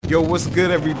Yo, what's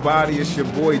good, everybody? It's your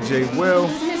boy Jay Will.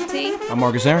 This is Miss T. I'm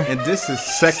Marcus Aaron. And this is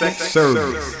Second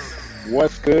Service.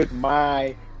 What's good,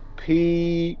 my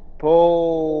people?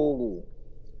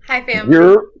 Hi,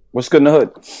 family. What's good in the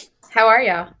hood? How are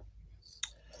y'all?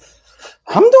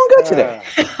 I'm doing good today.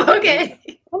 Okay.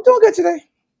 I'm doing good today.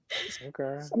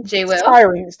 Okay. Jay Will.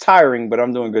 It's tiring, but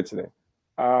I'm doing good today.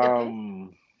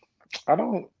 I'm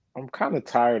kind of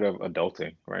tired of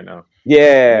adulting right now.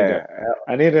 Yeah,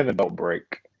 I need an adult break.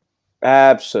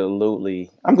 absolutely.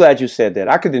 I'm glad you said that.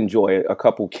 I could enjoy a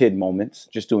couple kid moments,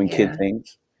 just doing kid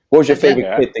things. What was your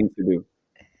favorite kid thing to do?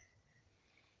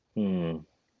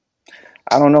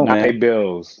 I don't know, Not man. pay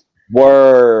bills.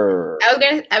 Word.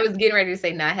 I was getting ready to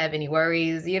say not have any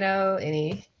worries,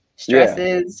 any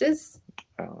stresses. Just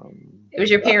it was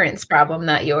your parents' problem,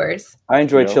 not yours. I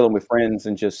enjoy chilling with friends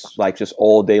and just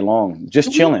all day long,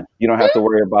 just chilling. You don't have to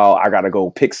worry about I gotta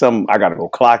go pick some, I gotta go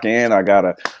clock in, I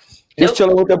gotta just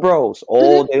chilling with the bros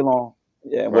all day long.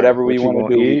 Yeah, whatever we want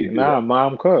to do. Eat? Nah,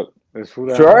 mom cook. There's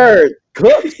food. Sure,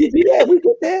 cook. Yeah, we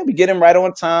get there. We get them right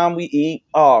on time. We eat.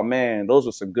 Oh man, those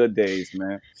were some good days,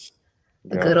 man.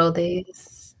 The good old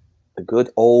days. The good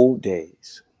old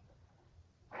days.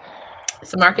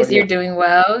 So Marcus, you're doing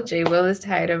well. Jay Will is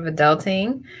tired of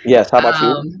adulting. Yes. How about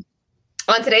you?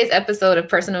 On today's episode of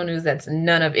Personal News that's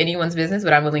none of anyone's business,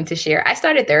 but I'm willing to share. I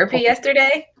started therapy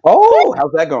yesterday. Oh,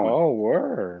 how's that going? Oh,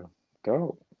 word.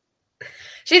 Go.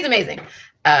 She's amazing.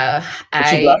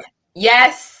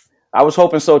 Yes. I was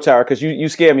hoping so, Tara, because you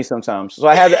scare me sometimes. So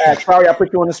I had to ask. Sorry, I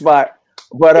put you on the spot.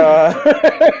 But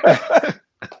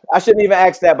I shouldn't even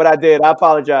ask that, but I did. I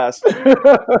apologize.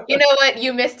 You know what?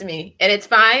 You missed me, and it's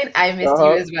fine. I missed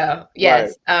you as well.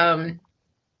 Yes. Right.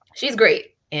 She's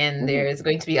great, and there's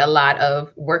going to be a lot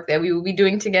of work that we will be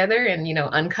doing together, and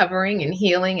uncovering and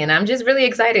healing. And I'm just really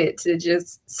excited to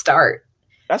just start.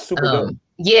 That's super good.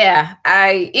 Yeah,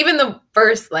 even the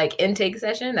first intake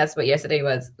session. That's what yesterday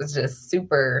was just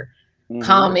super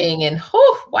calming and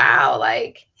wow,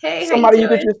 hey, somebody you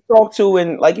could just talk to,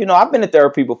 and I've been to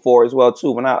therapy before as well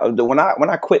too. When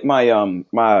I quit my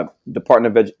my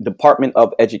Department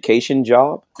of Education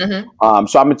job, so I'm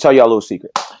gonna tell you a little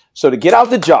secret. So to get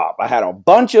out the job, I had a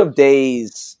bunch of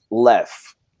days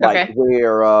left,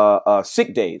 where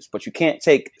sick days, but you can't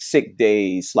take sick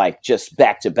days just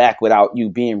back to back without you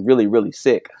being really, really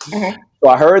sick. So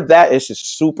I heard that it's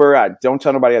just super. I don't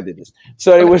tell nobody I did this.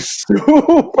 So it was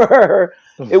super.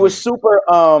 It was super.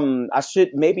 I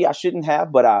shouldn't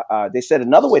have, but they said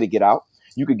another way to get out.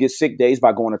 You could get sick days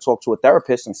by going to talk to a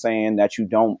therapist and saying that you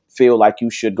don't feel like you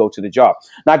should go to the job.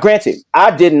 Now, granted, I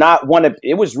did not want to.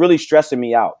 It was really stressing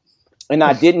me out, and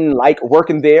I didn't like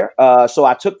working there. So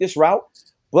I took this route.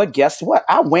 But guess what?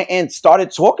 I went and started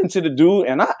talking to the dude,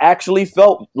 and I actually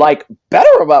felt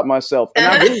better about myself, and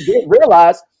I really did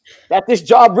realize that this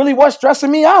job really was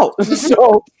stressing me out.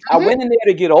 So I went in there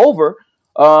to get over.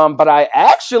 But I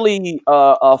actually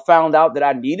found out that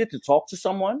I needed to talk to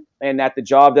someone, and that the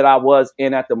job that I was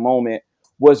in at the moment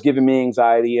was giving me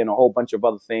anxiety and a whole bunch of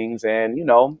other things. And,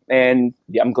 I'm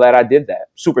glad I did that.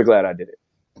 Super glad I did it.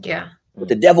 Yeah. But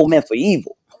the devil meant for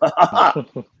evil.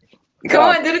 Come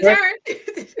on, do the turn.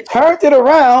 Turned it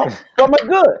around for my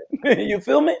good. You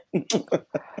feel me? I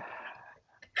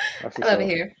love it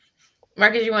here.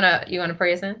 Marcus, you wanna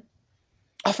pray us in?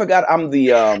 I forgot I'm the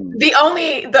prayer.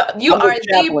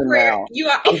 You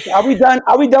are. Are we done?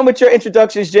 Are we done with your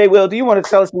introductions, Jay Will? Do you want to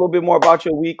tell us a little bit more about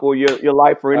your week or your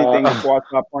life or anything before I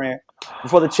start praying?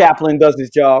 Before the chaplain does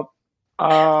his job?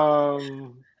 I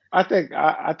think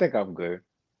I'm good.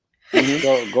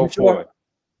 Go for it.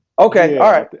 Okay,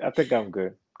 all right. I think I'm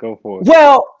good. Go for it.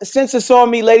 Well, since it's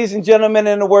on me, ladies and gentlemen,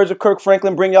 in the words of Kirk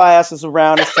Franklin, bring your asses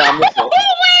around. It's time to go.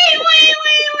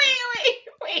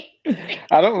 Wait.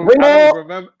 I don't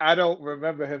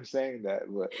remember him saying that.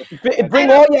 But bring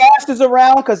all your asses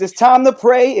around because it's time to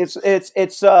pray. It's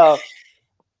a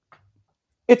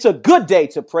good day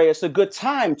to pray. It's a good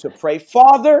time to pray,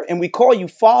 Father, and we call you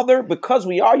Father because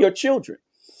we are your children.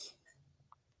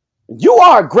 You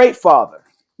are a great Father,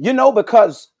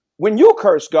 because when you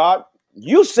curse God,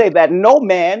 you say that no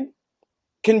man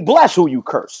can bless who you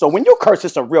curse. So when you curse,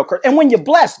 it's a real curse. And when you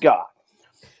bless God,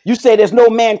 you say there's no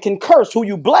man can curse who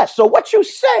you bless. So what you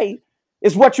say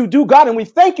is what you do, God. And we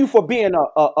thank you for being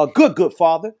a good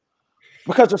Father,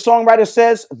 because the songwriter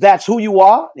says that's who you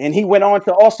are. And he went on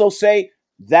to also say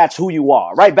that's who you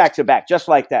are, right back to back, just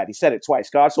like that. He said it twice,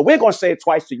 God. So we're going to say it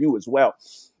twice to you as well.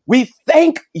 We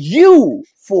thank you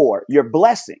for your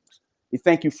blessings. We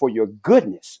thank you for your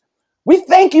goodness. We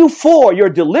thank you for your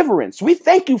deliverance. We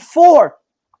thank you for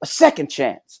a second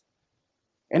chance.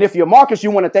 And if you're Marcus,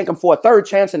 you want to thank him for a third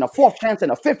chance and a fourth chance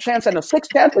and a fifth chance and a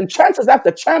sixth chance and chances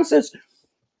after chances.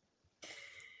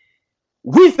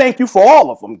 We thank you for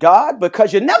all of them, God,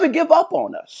 because you never give up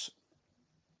on us.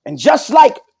 And just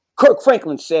like Kirk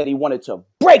Franklin said he wanted to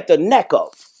break the neck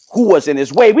of who was in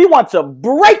his way, we want to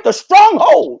break the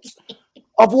strongholds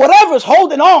of whatever's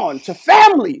holding on to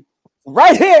family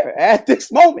right here at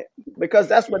this moment, because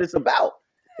that's what it's about.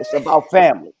 It's about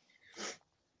family.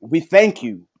 We thank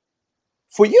you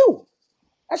for you.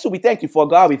 That's what we thank you for,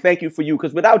 God. We thank you for you,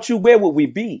 because without you, where would we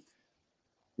be?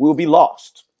 We will be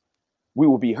lost. We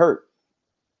will be hurt.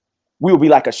 We will be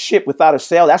like a ship without a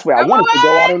sail. That's where I wanted to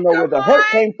go. I don't know where the hurt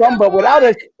came from, but with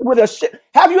a ship.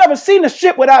 Have you ever seen a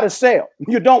ship without a sail?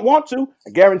 You don't want to.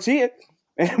 I guarantee it.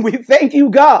 And we thank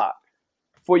you, God,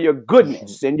 for your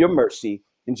goodness and your mercy.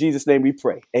 In Jesus' name we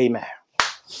pray. Amen.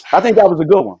 I think that was a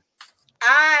good one.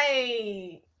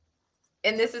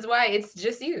 And this is why it's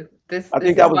just you. I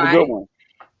think that was a good one.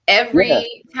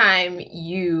 Every time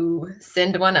you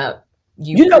send one up,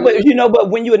 but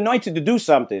when you're anointed to do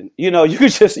something,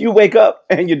 you wake up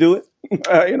and you do it.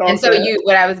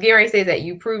 What I was getting ready to say is that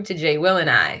you proved to Jay Will and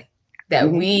I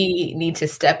that we need to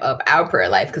step up our prayer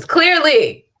life, because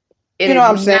clearly it is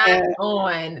not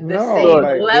on the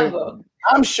same level.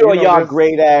 I'm sure y'all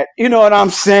great at, you know what I'm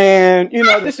saying?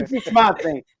 This is my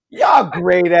thing. Y'all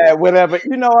great at whatever,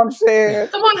 you know what I'm saying?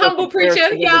 Come on, humble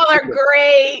preacher. Y'all are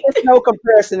great. There's no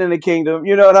comparison in the kingdom.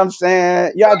 You know what I'm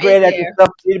saying? Y'all great at this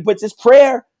stuff. But this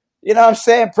prayer, you know what I'm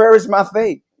saying? Prayer is my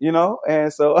thing,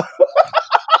 and so.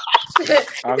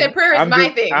 Prayer is my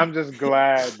thing. I'm just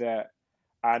glad that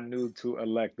I knew to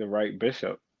elect the right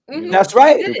bishop. Mm-hmm. That's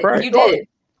right. You did.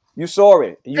 You saw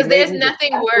it. Because there's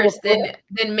nothing worse than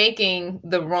making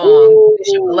the wrong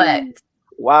bishop elect.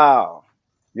 Wow.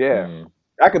 Yeah. Mm.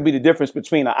 That could be the difference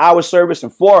between an hour service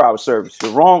and 4-hour service. The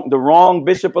wrong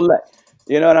bishop elect.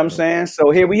 You know what I'm saying?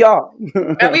 So here we are.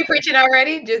 Are we preaching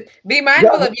already? Just be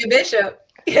mindful of your bishop.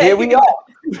 Here we are.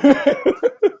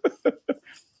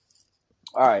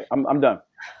 All right, I'm done.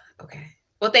 Okay.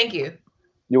 Well, thank you.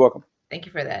 You're welcome. Thank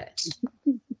you for that.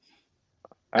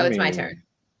 It's my turn.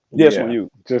 Yes, on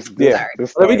you. Just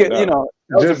let me get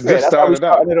just start it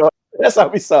out. That's how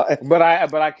we started. But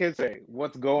I could say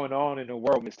what's going on in the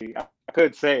world, Misty. I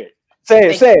could say it. Say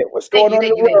it. What's going on in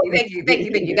the world? Thank you.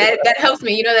 That helps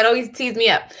me. That always teases me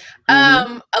up.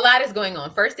 A lot is going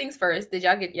on. First things first. Did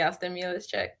y'all get y'all stimulus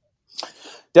check?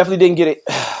 Definitely didn't get it.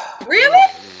 Really?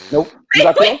 Nope. You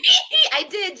got yours? I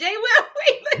did. Jay Will.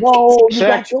 Whoa, you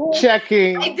got yours?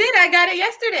 Checking. I did. I got it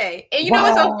yesterday. And you know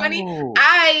what's so funny?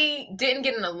 I didn't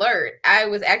get an alert. I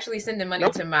was actually sending money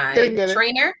to my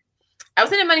trainer. I was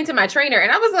sending money to my trainer,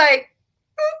 and I was like,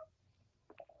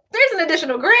 there's an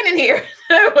additional grant in here.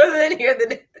 I wasn't in here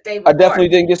the day before. I definitely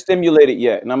didn't get stimulated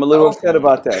yet, and I'm a little upset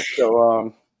about that.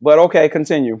 So, but okay,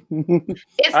 continue.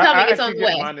 It's coming. It's on the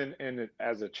way. Mine in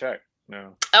as a check.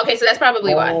 No. Okay, so that's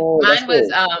probably why. Mine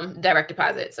was direct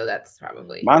deposit, so that's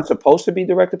probably. Mine's supposed to be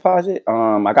direct deposit.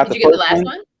 I got Did you get the last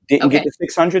one? Didn't get the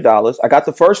 $600. I got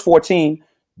the first 14.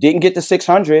 Didn't get the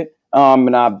 600.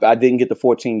 And I didn't get the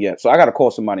 14 yet. So I got to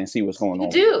call somebody and see what's going on.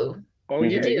 You do. Oh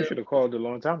yeah, you should have called a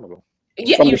long time ago.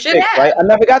 Yeah, you should have. Right? I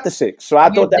never got the 6, so I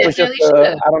thought that was just.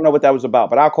 I don't know what that was about,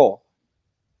 but I'll call.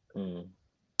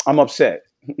 I'm upset.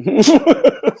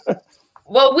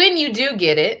 Well, when you do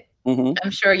get it, I'm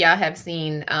sure y'all have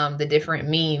seen the different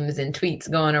memes and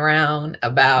tweets going around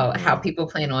about how people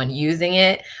plan on using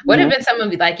it. What have been some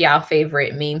of y'all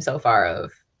favorite memes so far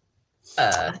of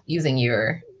using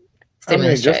your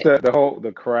stimulus check? Just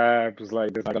the crab was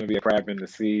like, there's not going to be a crab in the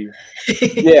sea.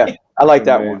 Yeah, I like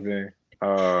that one.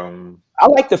 I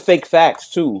like the fake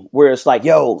facts too, where it's like,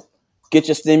 yo, get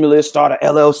your stimulus, start an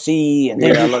LLC, and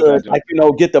then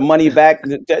get the money back.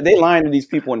 They lying to these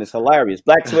people, and it's hilarious.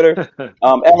 Black Twitter,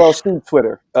 LLC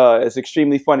Twitter is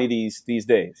extremely funny these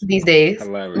days. These days,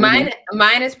 mine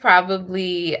is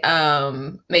probably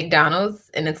McDonald's,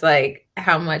 and it's like,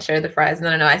 how much are the fries?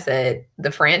 No, I said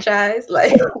the franchise,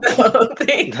 like the whole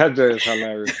thing. That is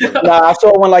hilarious. Nah, I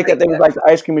saw one like that. They was like, the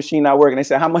ice cream machine not working. They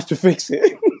said, how much to fix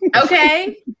it?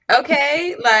 Okay,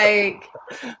 like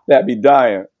that'd be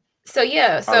dire.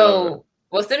 So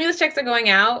well, stimulus checks are going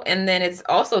out, and then it's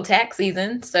also tax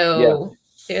season. So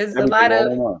there's a lot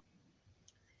of.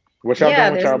 What y'all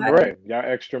doing with y'all bread? Y'all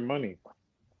extra money.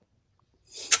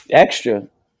 Extra.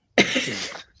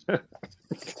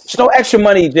 It's no extra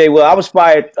money, Jay. Well, I was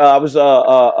fired. I was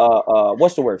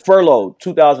what's the word? Furloughed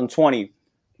 2020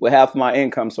 with half my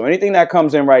income. So anything that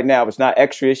comes in right now, it's not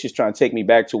extra. It's just trying to take me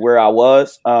back to where I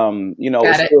was.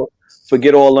 Still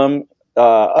forget all them.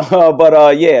 So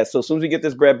as soon as we get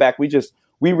this bread back, we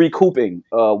recouping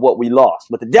what we lost.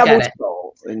 But the devil's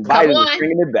And Biden is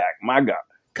bringing it back. My God.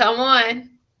 Come on.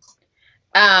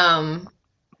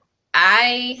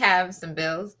 I have some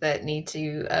bills that need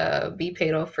to be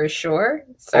paid off for sure.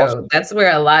 So that's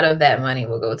where a lot of that money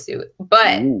will go to.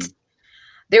 But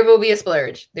there will be a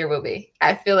splurge. There will be.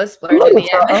 I feel a splurge in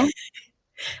the atmosphere.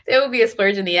 There will be a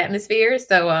splurge in the atmosphere.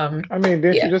 So I mean,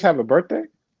 didn't you just have a birthday?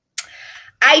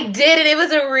 I did, and it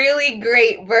was a really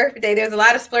great birthday. There's a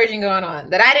lot of splurging going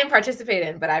on that I didn't participate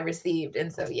in, but I received.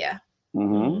 And so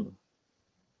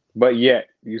But yet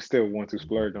you still want to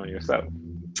splurge on yourself.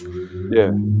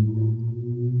 Yeah.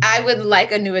 I would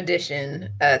like a new addition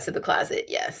to the closet.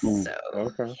 Yes. So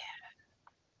okay.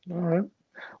 Yeah. All right.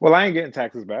 Well, I ain't getting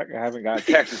taxes back. I haven't got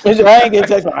taxes. I ain't getting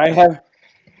taxes. I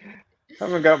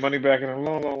haven't got money back in a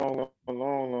long.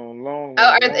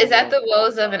 Oh, is that the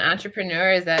woes of an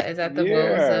entrepreneur? Is that the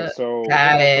woes of? So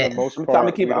got it. I'm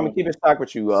gonna keep it stacked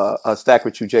with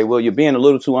you, Jay Will. You're being a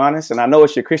little too honest, and I know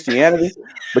it's your Christianity,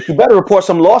 but you better report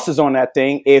some losses on that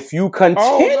thing if you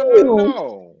continue.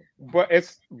 No.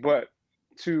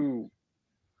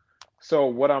 So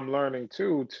what I'm learning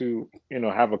too, to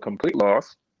have a complete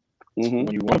loss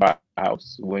when you want to buy a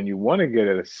house, when you want to get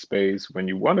a space, when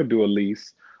you want to do a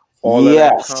lease, all of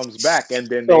that comes back, and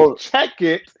then they check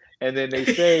it, and then they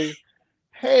say,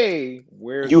 "Hey,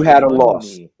 where's you had a money?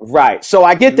 Loss?" Right. So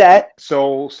I get that.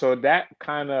 So that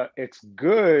kind of, it's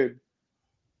good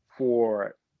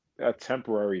for a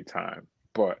temporary time,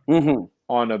 but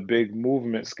on a big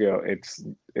movement scale, it's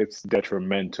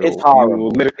detrimental. It's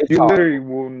horrible. You literally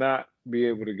will not be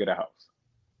able to get a house.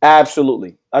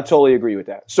 Absolutely. I totally agree with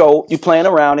that. So you plan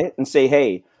around it and say,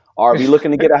 hey, are we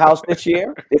looking to get a house this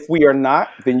year? If we are not,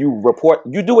 then you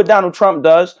do what Donald Trump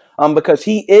does, because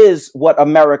he is what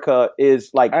America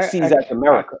is sees as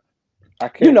America. I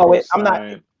can't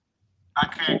I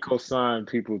can't co-sign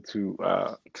people to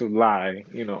lie,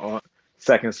 on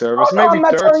second service. Maybe I'm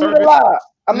not third telling service. You to lie.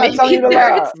 I'm not telling you to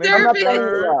lie. I'm not telling you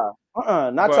to lie.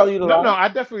 Not telling you to lie. No, I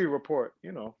definitely report,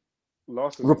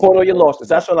 losses. Report all your losses.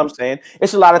 That's what I'm saying.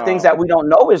 It's a lot of things that we don't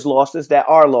know is losses that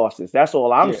are losses. That's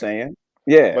all I'm saying.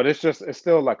 Yeah. But it's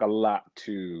still like a lot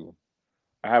to.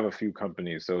 I have a few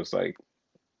companies, so it's like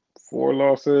 4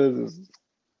 losses.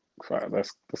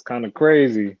 That's kind of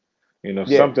crazy.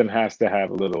 Something has to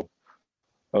have a little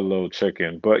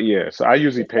chicken. But so I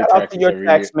usually pay taxes every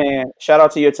year. Shout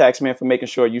out to your tax man for making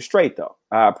sure you straight though.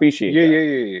 I appreciate that.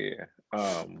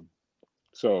 Yeah.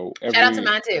 So shout out to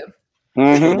mine too.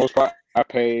 For the most part, I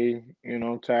pay,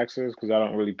 taxes because I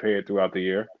don't really pay it throughout the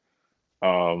year.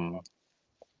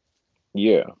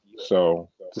 So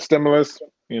the stimulus,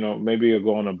 maybe it'll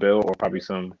go on a bill or probably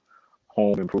some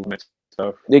home improvement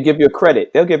stuff. They'll give you a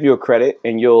credit,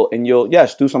 and you'll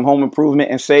do some home improvement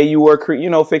and say you were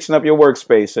fixing up your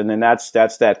workspace, and then that's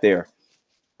that there.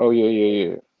 Oh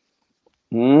yeah.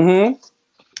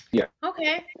 Yeah.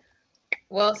 Okay.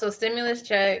 Well, so stimulus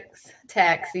checks,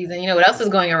 tax season. What else is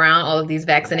going around? All of these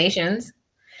vaccinations.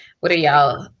 What are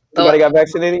y'all? Nobody got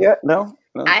vaccinated yet? No.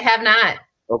 I have not.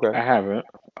 Okay. I haven't.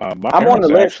 I'm on the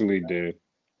list. Actually did.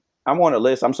 I'm on the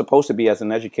list. I'm supposed to be as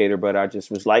an educator, but I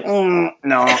just was like, no.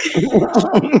 Do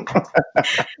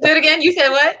it again. You said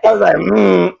what? I was like,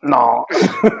 no.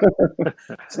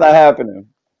 It's not happening.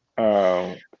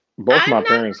 Both my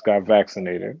parents got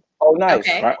vaccinated. Oh, nice.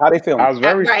 Okay. How they feeling?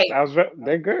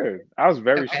 They're good. I was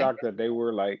very shocked that they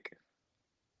were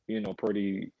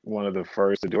pretty one of the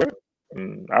first to do it.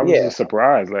 And I was just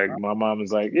surprised. Like my mom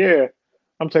was like, "Yeah,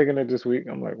 I'm taking it this week."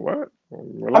 I'm like, "What?"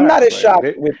 Relax. I'm not as shocked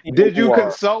with people. Did you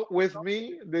consult with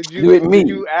me? Did you with me? Did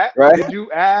you ask? Right? Did you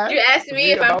ask? You asked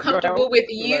me if I'm comfortable with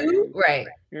you, right?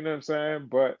 You know what I'm saying?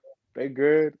 But they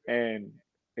good, and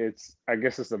I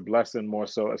guess it's a blessing more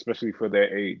so, especially for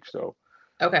their age. So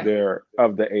they're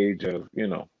of the age of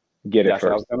get it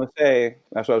first.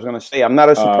 That's what I was gonna say. I'm not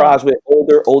as surprised with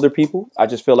older people. I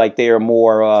just feel like they are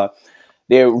more.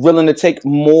 They're willing to take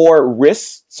more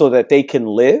risks so that they can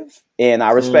live, and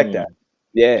I respect that.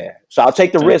 Yeah, so I'll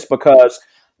take the risk because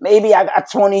maybe I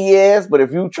got 20 years, but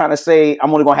if you're trying to say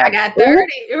I'm only gonna have, I got 30,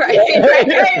 right?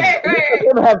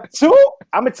 I'm gonna have 2.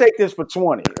 I'm gonna take this for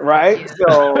 20, right?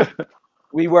 So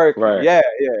we work, right? Yeah.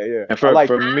 And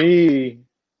for me,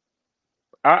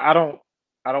 I don't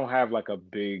have like a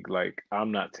big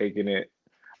I'm not taking it.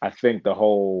 I think the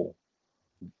whole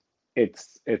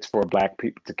it's for black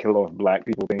people to kill off black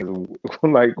people thing is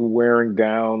wearing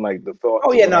down the thought.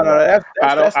 Oh yeah, no.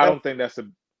 I don't think that's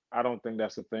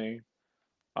a thing.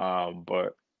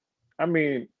 But I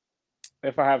mean,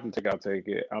 if I have to take it, I'll take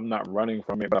it. I'm not running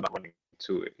from it, but I'm not running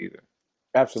to it either.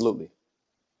 Absolutely.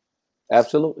 I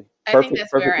think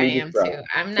that's where I am too.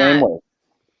 I'm not.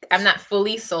 I'm not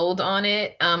fully sold on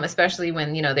it, especially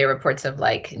when, there are reports of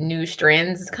like new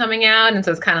strands coming out. And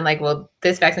so it's kind of like, well,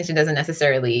 this vaccination doesn't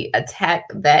necessarily attack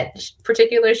that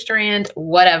particular strand,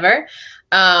 whatever.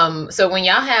 So when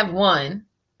y'all have one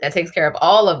that takes care of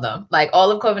all of them, like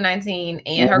all of COVID-19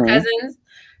 and her cousins,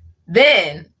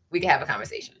 then we can have a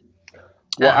conversation.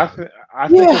 Well, I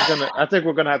think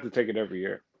we're gonna have to take it every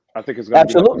year. I think it's going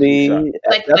to absolutely be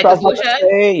like that's what I was about to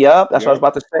say. Yep, that's what I was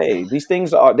about to say. These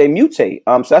things they mutate.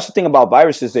 So that's the thing about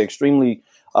viruses; they're extremely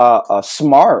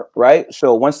smart, right?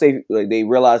 So once they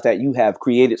realize that you have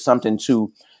created something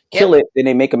to kill it, then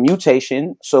they make a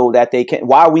mutation so that they can.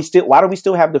 Why do we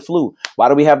still have the flu? Why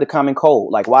do we have the common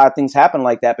cold? Like, why do things happen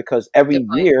like that? Because every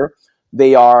year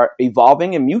they are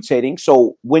evolving and mutating.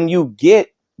 So when you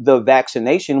get the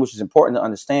vaccination, which is important to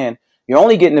understand, you're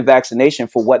only getting the vaccination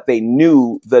for what they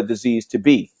knew the disease to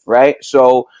be, right?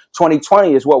 So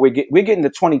 2020 is what we're getting the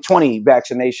 2020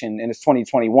 vaccination, and it's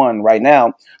 2021 right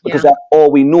now because that's all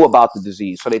we knew about the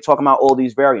disease. So they're talking about all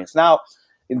these variants. Now,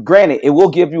 granted, it will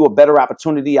give you a better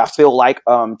opportunity, I feel like,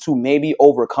 to maybe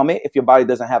overcome it if your body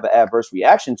doesn't have an adverse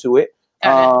reaction to it.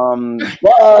 Right,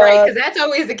 because that's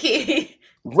always the key.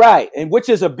 Right, and which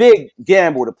is a big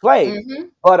gamble to play.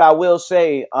 But I will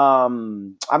say, I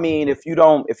mean, if you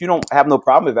don't have no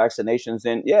problem with vaccinations,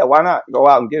 then why not go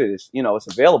out and get it? It's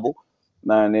available,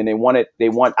 man. And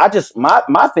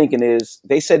my thinking is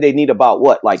they said they need about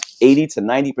what, like 80 to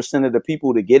 90% of the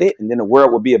people to get it, and then the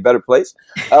world would be a better place.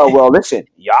 Oh well, listen,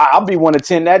 y'all, I'll be one of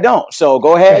 10 that don't. So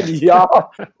go ahead,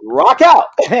 y'all, rock out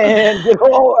and get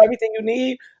everything you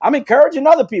need. I'm encouraging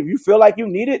other people. You feel like you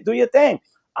need it, do your thing.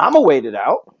 I'm gonna wait it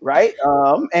out, right?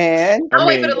 And I'll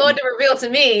wait for the Lord to reveal to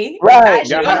me. Right,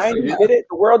 you did it.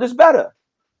 The world is better.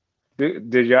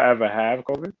 Did y'all ever have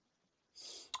COVID?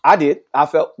 I did. I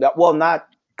felt that. Well, not.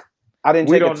 I didn't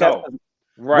take a test.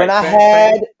 Right.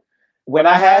 When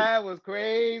I had was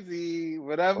crazy.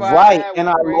 Whatever. Right, and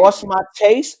I lost my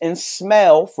taste and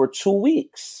smell for 2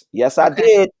 weeks. Yes, I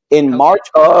did in March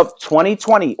of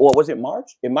 2020, or was it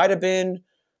March? It might have been.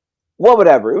 Well,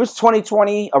 whatever. It was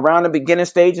 2020, around the beginning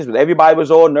stages, but everybody was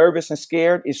all nervous and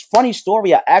scared. It's a funny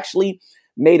story. I actually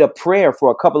made a prayer for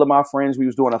a couple of my friends. We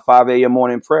was doing a 5 a.m.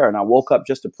 morning prayer, and I woke up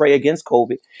just to pray against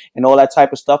COVID and all that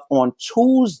type of stuff. On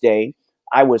Tuesday,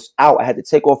 I was out. I had to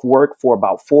take off work for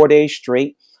about 4 days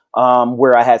straight,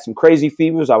 where I had some crazy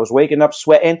fevers. I was waking up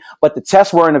sweating, but the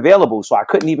tests weren't available, so I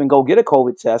couldn't even go get a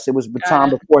COVID test. It was the time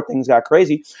before things got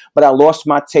crazy, but I lost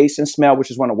my taste and smell,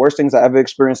 which is one of the worst things I ever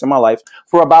experienced in my life,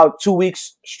 for about 2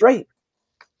 weeks straight.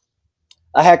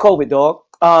 I had COVID, dog.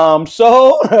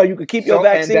 So you could keep your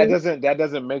vaccine. And that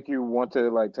doesn't make you want to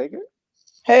like take it?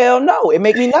 Hell no, it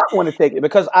made me not want to take it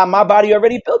because my body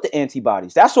already built the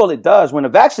antibodies. That's all it does. When a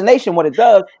vaccination, what it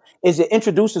does is it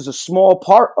introduces a small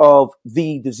part of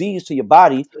the disease to your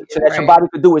body so that your body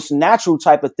could do its natural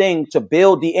type of thing to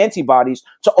build the antibodies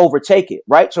to overtake it,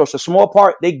 right? So it's a small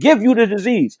part. They give you the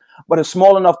disease, but a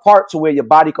small enough part to where your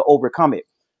body could overcome it.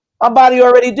 My body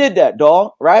already did that,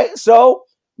 dog, right? So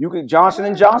you could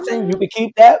Johnson & Johnson, you could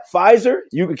keep that. Pfizer,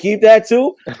 you could keep that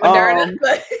too.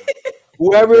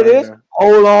 Whoever it is,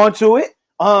 hold on to it.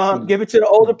 Give it to the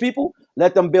older people.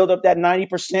 Let them build up that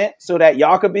 90% so that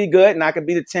y'all could be good and I could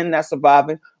be the 10 that's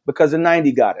surviving because the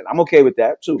 90 got it. I'm okay with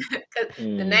that too.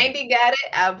 The 90 got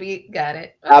it. Got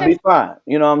it. Okay. I'll be fine.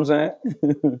 You know what I'm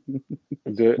saying?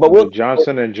 The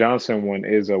Johnson & Johnson one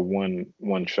is a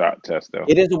one shot test though.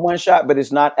 It is a one shot, but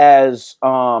it's not as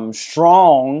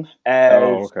strong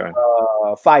as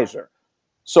Pfizer.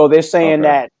 So they're saying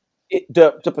that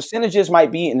the percentages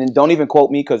might be, and then don't even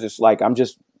quote me because it's like I'm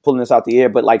just pulling this out the air,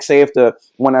 but like say if the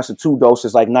one that's a 2 dose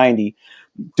is like 90,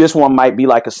 this one might be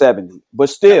like a 70, but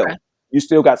still you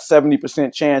still got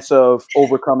 70% chance of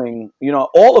overcoming,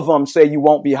 all of them say you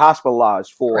won't be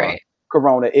hospitalized for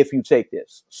corona if you take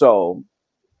this. So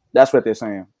that's what they're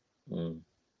saying.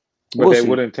 But they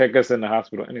wouldn't take us in the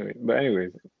hospital anyway. But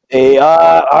anyways. Hey,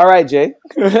 all right, Jay.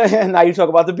 Now you talk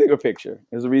about the bigger picture.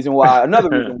 There's another reason why I'm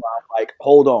like,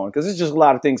 hold on, because there's just a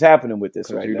lot of things happening with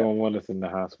this right now. You don't want us in the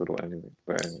hospital anyway.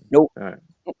 But anyway. Nope. All right.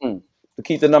 To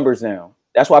keep the numbers down.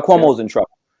 That's why Cuomo's in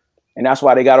trouble. And that's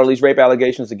why they got all these rape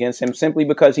allegations against him, simply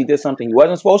because he did something he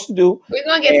wasn't supposed to do. We're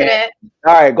going to get to that.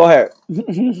 All right, go ahead.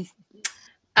 You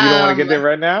don't want to get there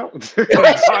right now? You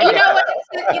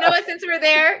know what? Since we're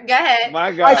there, go ahead.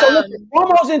 My God. All right, so listen,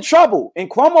 Cuomo's in trouble. And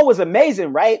Cuomo was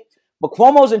amazing, right? But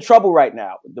Cuomo's in trouble right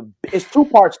now. It's 2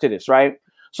 parts to this, right?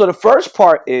 So the first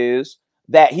part is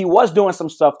that he was doing some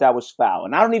stuff that was foul.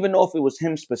 And I don't even know if it was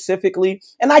him specifically.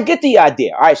 And I get the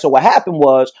idea. All right. So what happened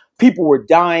was people were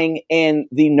dying in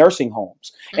the nursing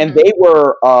homes, and they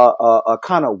were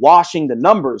kind of washing the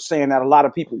numbers, saying that a lot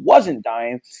of people wasn't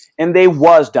dying, and they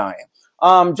was dying.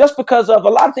 Just because of a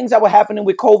lot of things that were happening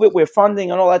with COVID, with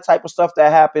funding and all that type of stuff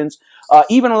that happens.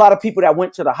 Even a lot of people that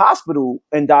went to the hospital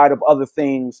and died of other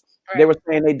things, they were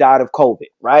saying they died of COVID,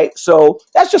 right? So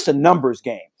that's just a numbers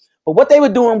game. But what they were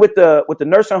doing with the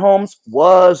nursing homes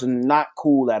was not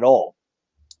cool at all.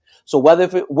 So whether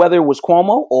it was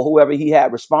Cuomo or whoever he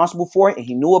had responsible for it, and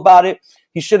he knew about it,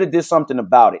 he should have did something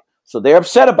about it. So they're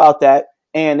upset about that,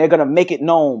 and they're going to make it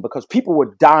known because people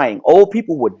were dying. Old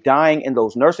people were dying in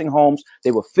those nursing homes.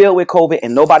 They were filled with COVID,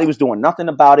 and nobody was doing nothing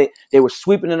about it. They were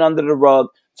sweeping it under the rug.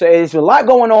 So there's a lot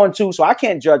going on too. So I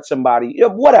can't judge somebody.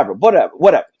 Whatever.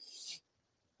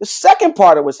 The second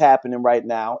part of what's happening right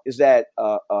now is that,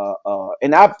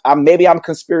 and maybe I'm a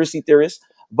conspiracy theorist,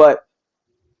 but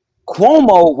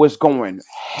Cuomo was going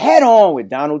head on with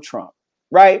Donald Trump,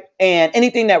 right? And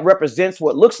anything that represents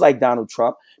what looks like Donald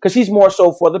Trump, because he's more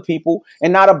so for the people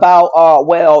and not about,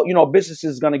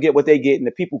 businesses going to get what they get and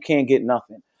the people can't get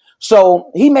nothing.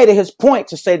 So he made it his point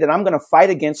to say that I'm going to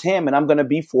fight against him and I'm going to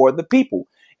be for the people.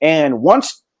 And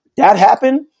once that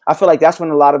happened, I feel like that's when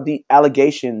a lot of the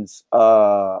allegations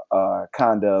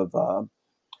kind of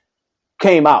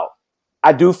came out.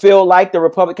 I do feel like the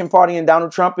Republican Party and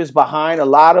Donald Trump is behind a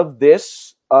lot of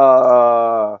this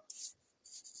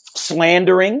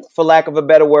slandering, for lack of a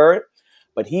better word.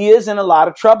 But he is in a lot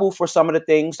of trouble for some of the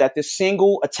things that this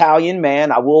single Italian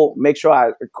man, I will make sure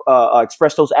I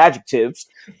express those adjectives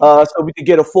so we could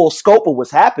get a full scope of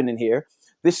what's happening here.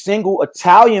 This single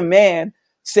Italian man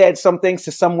said some things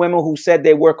to some women who said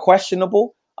they were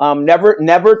questionable,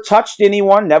 never touched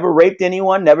anyone, never raped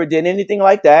anyone, never did anything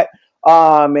like that.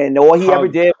 And all he ever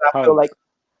did, I feel like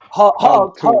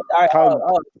hug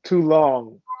too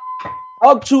long.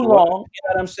 Hug too long, you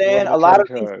know what I'm saying? A lot of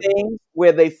these things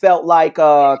where they felt like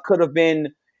could have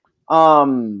been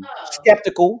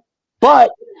skeptical,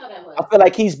 but I feel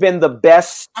like he's been the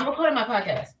best. I'm recording my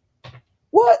podcast.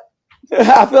 What?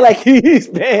 I feel like he's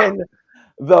been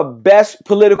the best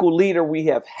political leader we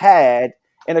have had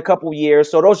in a couple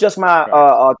years. So those are just my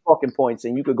talking points,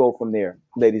 and you could go from there,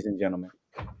 ladies and gentlemen.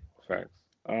 Right.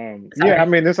 Yeah, I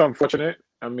mean, it's unfortunate.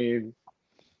 I mean,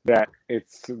 that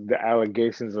it's the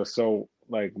allegations are so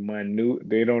like minute,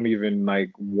 they don't even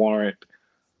like warrant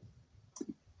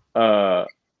a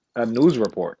news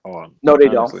report on. No, they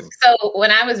honestly don't. So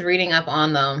when I was reading up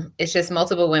on them, it's just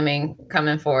multiple women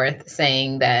coming forth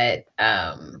saying that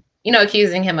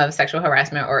accusing him of sexual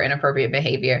harassment or inappropriate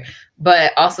behavior,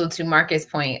 but also to Marcus'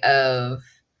 point of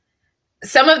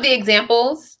some of the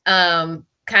examples kind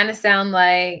of sound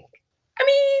like,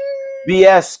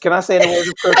 BS. Can I say the words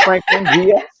of Kirk Franklin?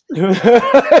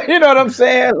 BS. You know what I'm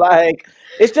saying? Like,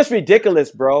 it's just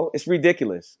ridiculous, bro. It's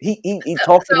ridiculous. He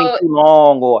talked to me too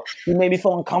long, or he made me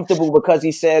feel uncomfortable because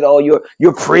he said, "Oh,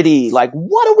 you're pretty." Like,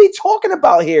 what are we talking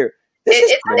about here?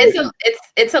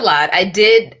 It's a lot. I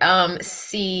did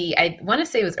see. I want to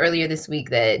say it was earlier this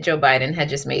week that Joe Biden had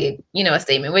just made a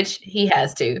statement, which he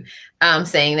has to,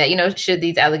 saying that should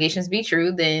these allegations be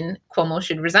true, then Cuomo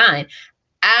should resign.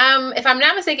 If I'm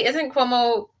not mistaken, isn't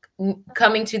Cuomo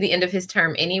coming to the end of his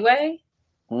term anyway?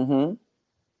 Mm-hmm.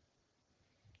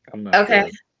 Okay.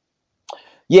 Sure.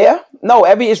 Yeah, no,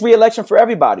 it's re-election for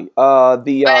everybody.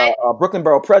 The Brooklyn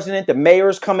Borough president, the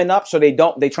mayor's coming up, so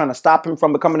they're trying to stop him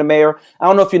from becoming the mayor. I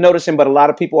don't know if you're noticing, but a lot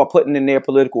of people are putting in their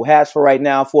political hats for right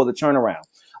now for the turnaround.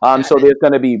 So there's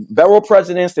going to be borough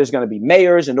presidents, there's going to be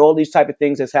mayors, and all these type of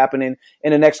things that's happening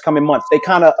in the next coming months. They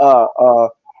kind of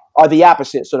are the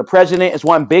opposite. So the president is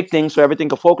one big thing, so everything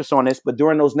can focus on this. But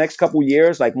during those next couple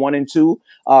years, like 1 and 2,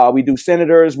 we do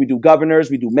senators, we do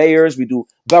governors, we do mayors, we do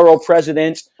borough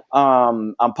presidents,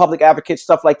 public advocates,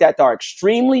 stuff like that are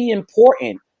extremely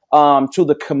important to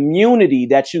the community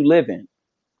that you live in.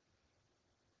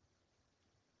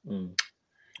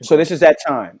 So this is that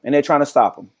time, and they're trying to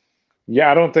stop him. Yeah,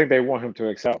 I don't think they want him to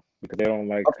accept because they don't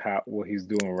like what he's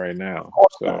doing right now.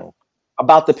 So.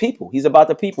 About the people. He's about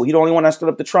the people. He the only one that stood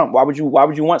up to Trump. Why would you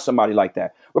want somebody like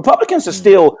that? Republicans are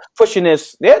still pushing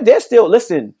this. They're still,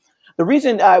 listen, the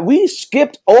reason we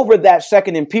skipped over that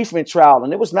second impeachment trial,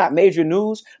 and it was not major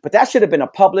news, but that should have been a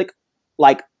public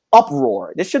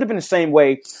uproar. This should have been the same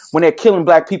way when they're killing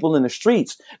black people in the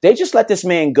streets. They just let this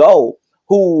man go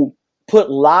who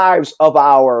put lives of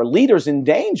our leaders in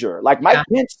danger. Like Mike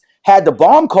Pence had the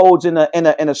bomb codes in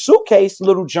a suitcase,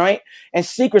 little joint, and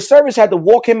Secret Service had to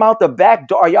walk him out the back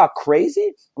door. Are y'all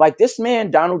crazy? Like this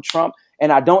man, Donald Trump,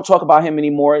 and I don't talk about him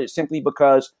anymore simply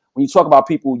because when you talk about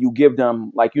people, you give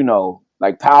them like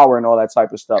power and all that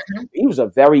type of stuff. Mm-hmm. He was a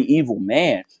very evil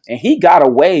man, and he got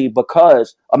away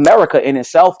because America in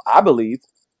itself, I believe,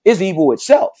 is evil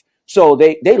itself. So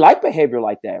they like behavior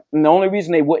like that. And the only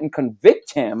reason they wouldn't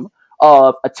convict him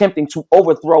of attempting to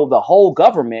overthrow the whole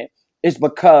government is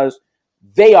because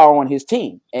they are on his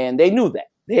team, and they knew that.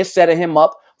 They're setting him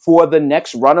up for the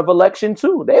next run of election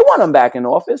too. They want him back in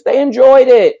office. They enjoyed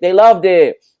it. They loved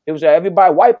it. It was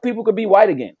everybody. White people could be white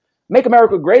again. Make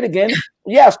America great again.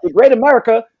 Yes, the great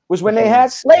America was when they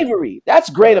had slavery. That's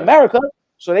great America.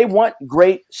 So they want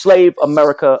great slave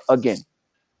America again.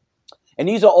 And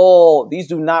these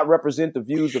do not represent the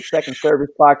views of Second Service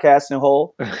Podcast in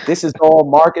whole. This is all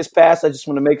Marcus Pass. I just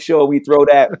want to make sure we throw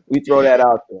that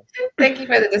out there. Thank you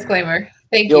for the disclaimer.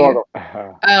 Thank you.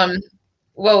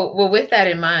 Well, with that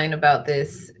in mind about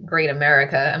this great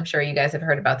America, I'm sure you guys have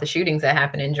heard about the shootings that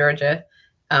happened in Georgia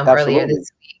earlier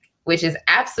this week, which is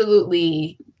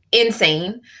absolutely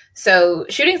insane. So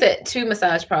shootings at 2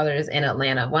 massage parlors in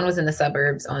Atlanta. One was in the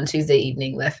suburbs on Tuesday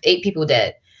evening, left 8 people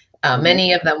dead.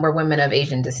 Many of them were women of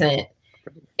Asian descent.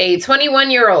 A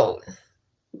 21-year-old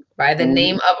by the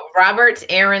name of Robert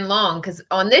Aaron Long, because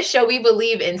on this show, we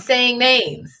believe in saying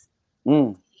names.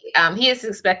 He is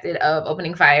suspected of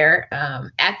opening fire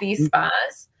at these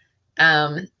spas.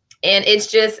 And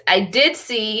it's just, I did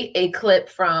see a clip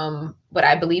from what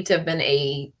I believe to have been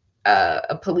a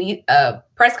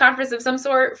press conference of some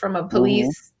sort from a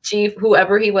police chief,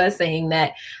 whoever he was, saying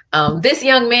that this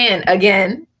young man,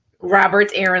 again,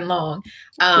 Robert Aaron Long,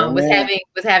 was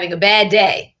having a bad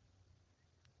day.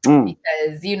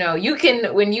 Because, you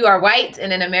can, when you are white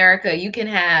and in America, you can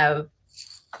have,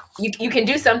 you can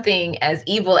do something as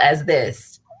evil as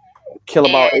this. Kill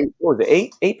about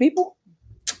 8 people?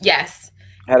 Yes.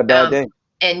 Had a bad day.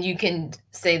 And you can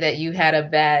say that you had a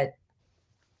bad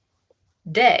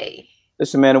day.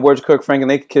 Listen, man, the words of Kirk Franklin,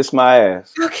 they can kiss my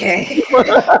ass. Okay.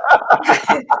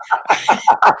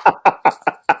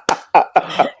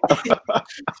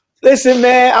 Listen,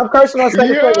 man, I'm cursing on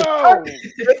Second Service.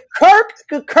 Kirk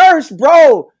could curse,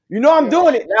 bro. You know I'm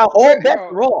doing it now. All bets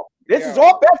are off. This is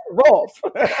all bets are off.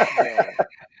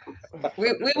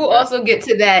 we will also get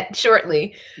to that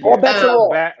shortly. All bets are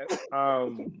off.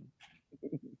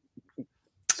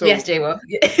 So yes, J-Will.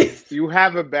 You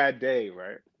have a bad day,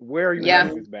 right? Where are you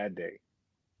having this bad day?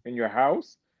 In your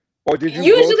house? Or did you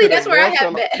usually that's where I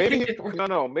have bad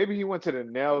maybe he went to the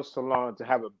nail salon to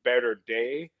have a better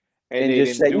day and they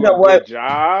just say, didn't do a good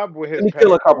job with his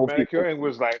pedicure and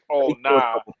was like, oh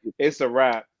nah, it's a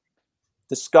wrap.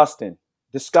 Disgusting.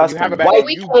 You have a bad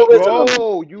day. You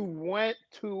went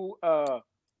to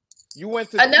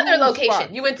another location.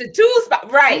 Spots. You went to 2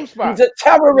 spots. Right. He's a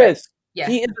terrorist. Yeah.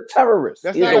 He is a terrorist.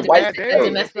 That's He's not a white day.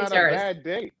 That's not a bad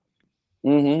day.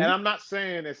 And I'm not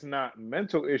saying it's not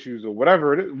mental issues or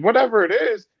whatever it is. Whatever it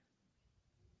is,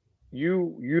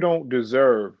 you don't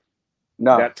deserve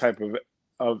that type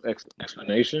of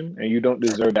explanation, and you don't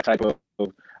deserve that type of.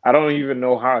 I don't even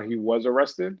know how he was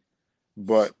arrested,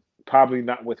 but probably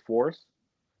not with force.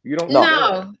 You don't know.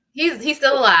 No, he's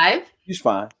still alive. He's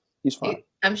fine.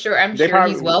 I'm sure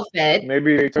he's well fed.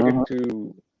 Maybe they took him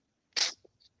to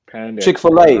Panda.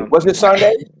 Chick-fil-A. Was it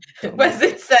Sunday? Was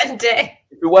it Sunday?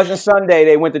 If it wasn't Sunday,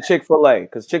 they went to Chick-fil-A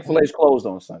because Chick-fil-A is closed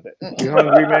on Sunday. You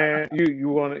hungry, man? You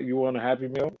want a Happy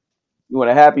Meal? You want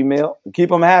a Happy Meal? Keep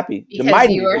them happy. Because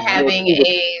you were having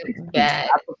a bad.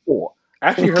 I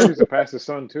actually heard he's a pastor's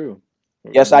son too.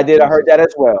 Yes, I did. I heard that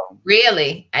as well.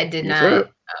 Really? I did not.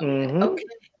 Okay.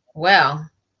 Well.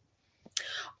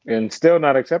 And still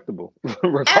not acceptable.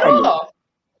 At all.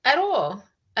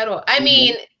 I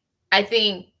mean, I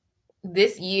think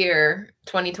this year,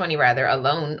 2020 rather,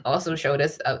 alone also showed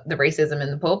us the racism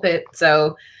in the pulpit.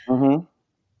 So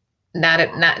not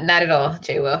at all,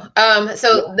 J-Will.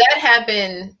 So that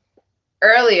happened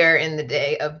earlier in the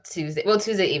day of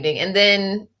Tuesday evening. And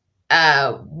then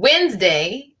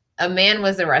Wednesday, a man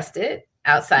was arrested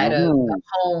outside of the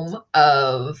home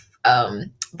of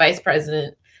Vice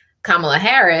President Kamala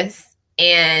Harris.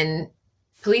 And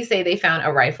police say they found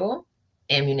a rifle,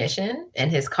 ammunition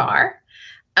in his car.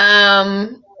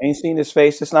 Ain't seen his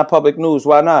face. It's not public news.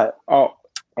 Why not? Oh,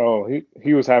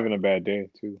 he was having a bad day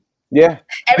too. Yeah.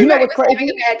 Everybody was having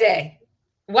a bad day.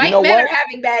 White men are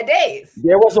having bad days.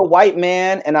 There was a white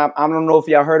man, and I don't know if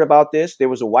y'all heard about this. There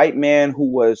was a white man who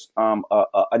was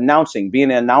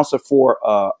being an announcer for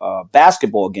a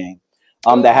basketball game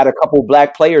that had a couple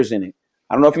black players in it.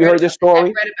 I don't know if you heard this story.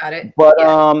 I've read about it. But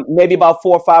maybe about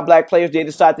 4 or 5 black players, they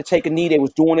decided to take a knee. They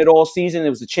was doing it all season. It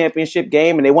was a championship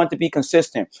game, and they wanted to be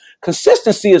consistent.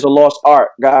 Consistency is a lost art,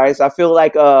 guys. I feel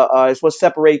like it's what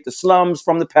separates the slums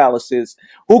from the palaces.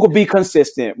 Who could be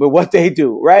consistent with what they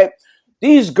do, right?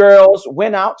 These girls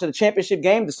went out to the championship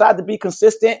game, decided to be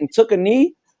consistent, and took a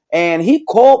knee, and he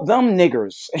called them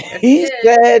niggers. He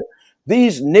said,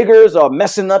 these niggers are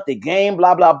messing up the game,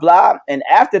 blah, blah, blah. And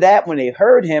after that, when they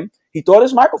heard him, he thought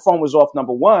his microphone was off,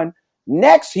 number one.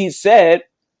 Next, he said,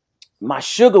 my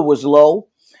sugar was low.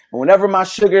 And whenever my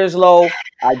sugar is low,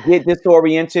 I get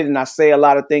disoriented and I say a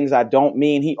lot of things I don't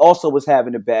mean. He also was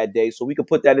having a bad day, so we could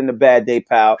put that in the bad day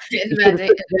pile.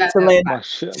 My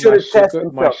sugar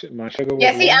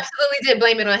yes, he absolutely did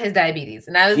blame it on his diabetes.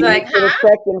 And I was like, he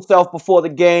checked himself before the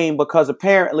game because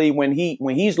apparently when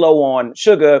he's low on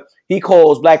sugar, he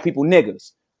calls black people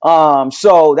niggers.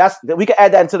 So we can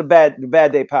add that into the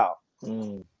bad day pile.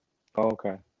 Oh,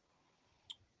 okay.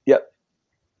 Yep.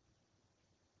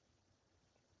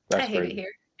 That's I hate it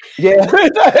here. Yeah.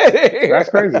 That's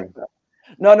crazy.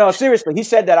 No, seriously. He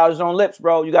said that out of his own lips,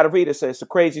 bro. You got to read it. It's a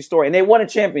crazy story. And they won a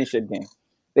championship game.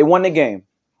 They won the game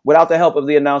without the help of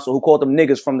the announcer who called them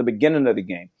niggers from the beginning of the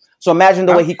game. So imagine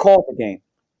the way he called the game,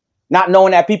 not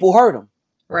knowing that people heard him.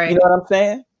 Right. You know what I'm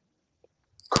saying?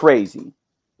 Crazy.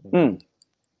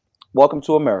 Welcome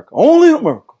to America. Only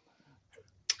America.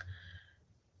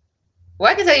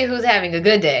 Well, I can tell you who's having a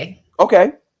good day.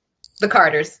 Okay. The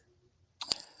Carters.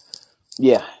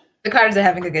 Yeah. The Carters are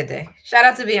having a good day. Shout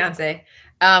out to Beyonce.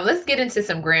 Let's get into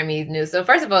some Grammys news. So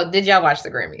first of all, did y'all watch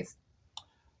the Grammys?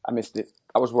 I missed it.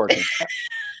 I was working.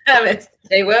 I missed it.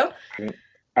 They will?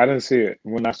 I didn't see it.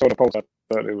 When I saw the post, I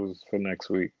thought it was for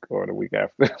next week or the week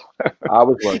after. I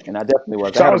was working. I definitely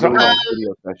was. So I had a really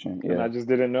video session. Yeah. And I just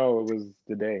didn't know it was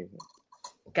the day.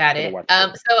 Got it.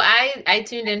 So I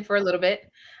tuned in for a little bit.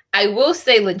 I will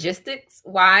say logistics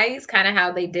wise, kind of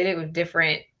how they did it with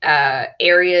different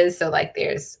areas. So like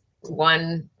there's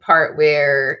one part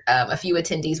where a few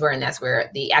attendees were, and that's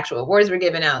where the actual awards were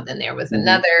given out. Then there was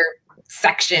another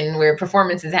section where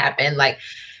performances happened. Like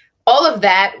all of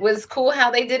that was cool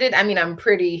how they did it. I mean, I'm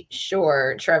pretty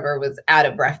sure Trevor was out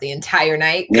of breath the entire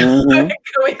night going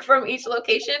from each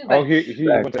location. But he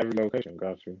went to every location.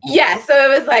 Got you. Yeah,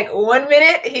 so it was like 1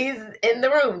 minute he's in the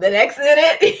room, the next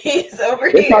minute he's over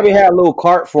here. They probably had a little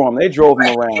cart for him. They drove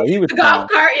him around. He was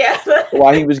golf cart, yeah.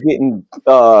 While he was getting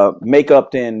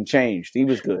makeup and changed, he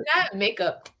was good. Not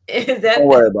makeup. Is that? Don't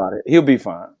worry about it. He'll be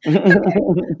fine.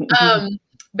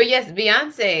 But yes,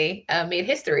 Beyonce made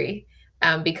history.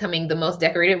 Becoming the most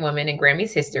decorated woman in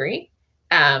Grammys history.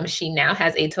 She now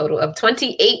has a total of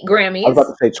 28 Grammys. I was about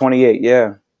to say 28,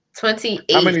 yeah.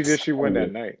 28. How many did she win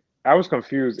that night? I was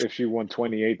confused if she won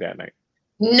 28 that night.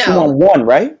 No. She won 1,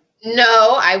 right?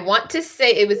 No, I want to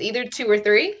say it was either 2 or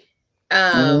 3.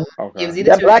 Okay. It was either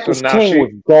that 2 Black or 3. King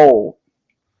was gold.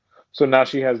 So now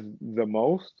she has the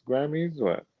most Grammys?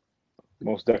 What?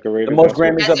 Most decorated? The most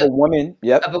Grammys of a woman.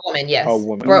 Yep. Of a woman, yes. A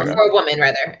woman. For a woman,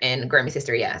 rather, in Grammys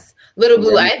history, yes. Little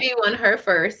Blue Ivy won her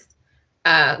first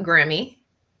Grammy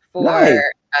for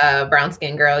Brown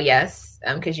Skin Girl, yes.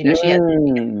 Because, you know,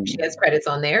 she has credits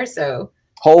on there, so.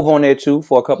 Hove on there, too,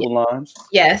 for a couple of lines.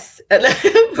 Yes,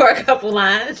 for a couple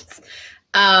lines.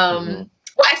 Well,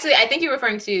 actually, I think you're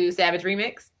referring to Savage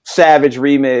Remix. Savage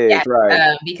Remix,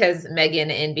 right. Because Megan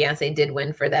and Beyonce did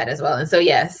win for that as well. And so,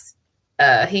 yes.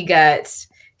 He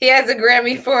has a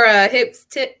Grammy for hips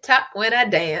tip top when I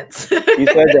dance. He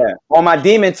said that. On my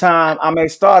demon time, I may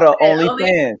start a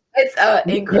OnlyFans. It's an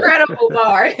incredible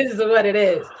bar, is what it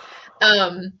is.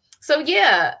 So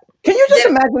yeah. Can you just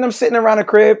imagine them sitting around a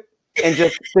crib and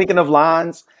just thinking of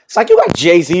lines? It's like you got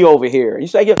Jay-Z over here. You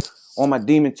say, on my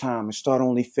demon time and start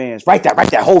OnlyFans. Write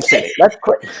that whole sentence. That's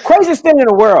craziest thing in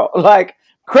the world. Like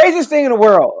craziest thing in the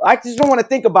world. I just don't want to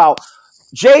think about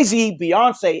Jay-Z,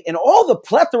 Beyonce, and all the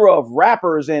plethora of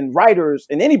rappers and writers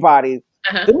and anybody,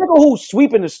 the nigga who's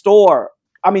sweeping the studio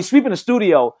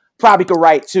probably could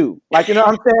write too. Like, you know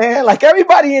what I'm saying? Like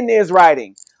everybody in there is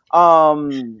writing.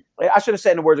 I should have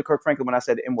said in the words of Kirk Franklin when I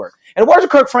said the N-word. In the words of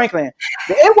Kirk Franklin,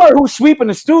 the N-word who's sweeping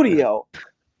the studio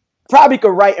probably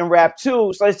could write and rap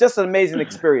too. So it's just an amazing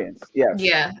experience. Yes.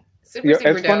 Yeah. Super it's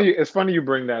dope. funny. It's funny you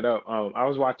bring that up. I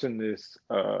was watching this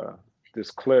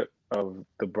clip of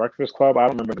The Breakfast Club. I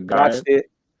don't remember the guy. Watched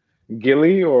it.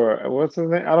 Gilly or what's his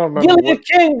name? I don't remember. Gilly the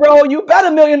King, bro. You bet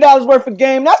 $1 million worth of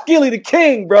game. That's Gilly the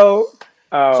King, bro.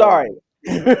 Sorry.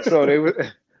 So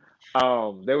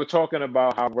they were talking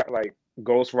about how like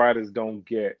ghostwriters don't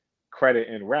get credit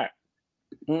in rap.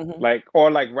 Like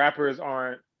rappers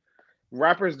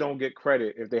don't get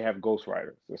credit if they have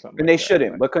ghostwriters or something. And they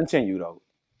shouldn't, but continue though.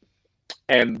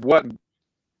 And what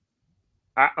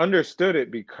I understood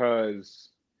it because,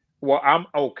 well, I'm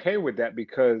okay with that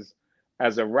because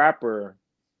as a rapper,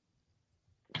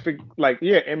 like,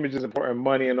 yeah, image is important,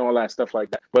 money and all that stuff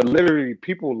like that. But literally,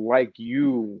 people like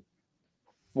you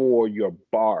for your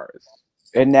bars.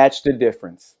 And that's the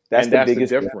difference. That's the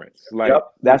biggest difference. Like,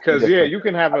 that's because you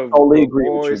can have a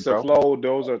voice, a flow.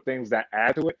 Those are things that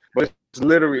add to it, but it's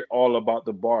literally all about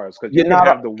the bars. Because you can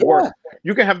have the worst.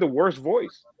 You can have the worst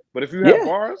voice, but if you have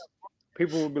bars,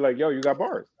 people will be like, "Yo, you got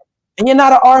bars." And you're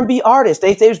not an R&B artist.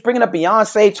 They was bringing up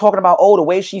Beyonce, talking about, the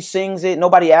way she sings it.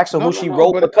 Nobody asked her who she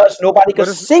wrote because nobody could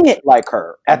sing it like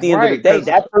her. At the end of the day,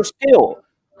 that's her skill.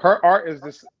 Her art is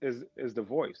the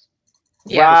voice.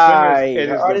 Yeah. Right.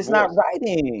 The art is not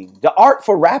writing. The art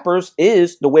for rappers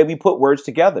is the way we put words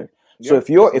together. So if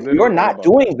you're not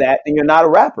doing that, then you're not a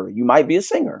rapper. You might be a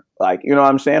singer, like, you know what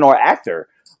I'm saying, or actor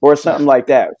or something like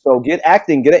that. So get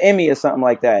acting, get an Emmy or something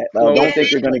like that. Don't think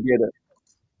you're gonna get it.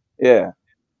 Yeah.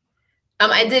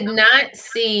 I did not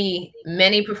see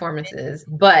many performances,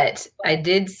 but I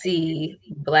did see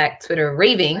Black Twitter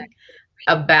raving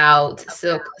about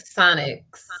Silk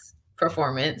Sonic's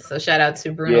performance. So shout out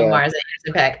to Bruno Mars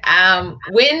and Anderson .Paak.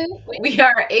 When we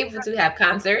are able to have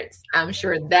concerts, I'm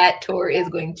sure that tour is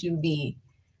going to be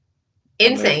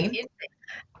insane.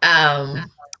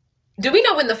 Do we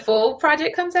know when the full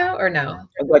project comes out or no?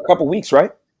 It's like a couple weeks,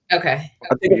 right? Okay.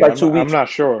 I think it's like 2 weeks. I'm not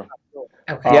sure.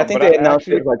 Okay. Yeah, I think they announced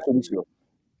it like 2 weeks ago.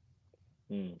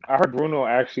 I heard Bruno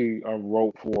actually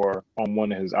wrote on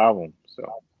one of his albums. So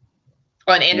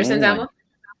on Anderson's album?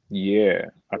 Yeah,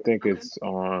 I think it's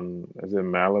on. Is it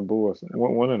Malibu or something?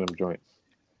 One of them joints?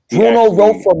 Bruno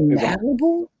wrote for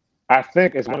Malibu? I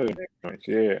think it's one of the joints.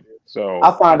 Yeah. So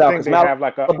I'll find out because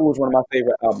Malibu is one of my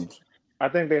favorite albums. I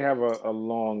think they have a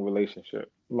long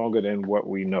relationship, longer than what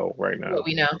we know right now. What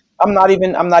we know. I'm not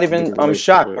even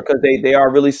shocked because they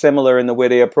are really similar in the way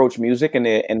they approach music and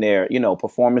their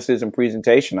performances and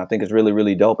presentation. I think it's really,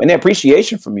 really dope. And their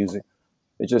appreciation for music.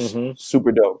 It's just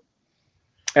super dope.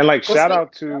 And like shout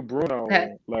out to Bruno,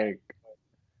 like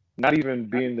not even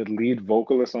being the lead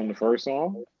vocalist on the first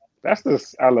song.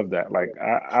 I love that. Like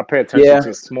I pay attention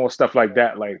to small stuff like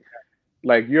that. Like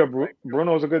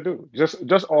Bruno's a good dude.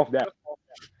 Just off that.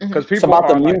 Because people it's about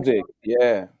the music,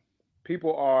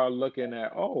 people are looking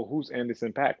at, who's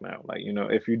Anderson .Paak now? Like,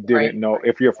 if you didn't know,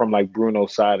 if you're from like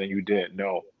Bruno's side and you didn't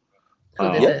know,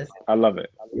 who this is. I love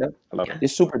it. I love it.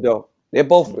 It's super dope. They're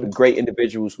both great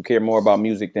individuals who care more about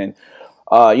music than,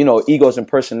 egos and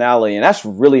personality, and that's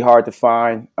really hard to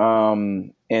find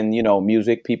in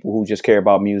music. People who just care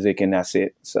about music and that's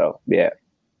it. So yeah.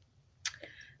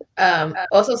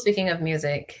 Also, speaking of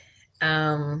music,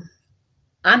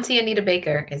 Auntie Anita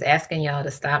Baker is asking y'all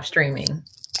to stop streaming.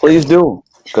 Please do,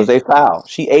 because they foul.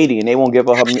 She 80 and they won't give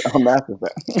her masters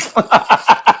back.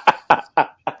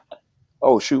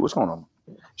 Oh shoot, what's going on?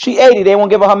 She 80, they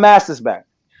won't give her masters back.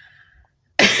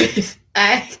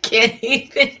 I can't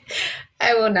even.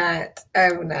 I will not.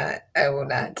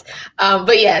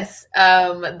 But yes,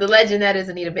 the legend that is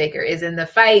Anita Baker is in the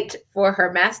fight for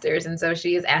her masters, and so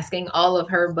she is asking all of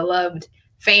her beloved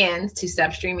fans to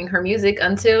stop streaming her music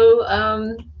until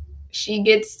she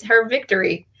gets her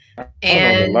victory.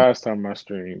 And the last time I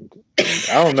streamed,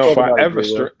 I don't know if I ever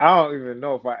streamed. I don't even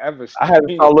know if I ever streamed. I had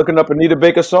to start looking up Anita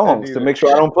Baker songs to make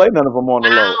sure I don't play none of them on the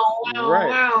low.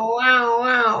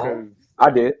 Wow. I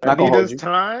did. Anita's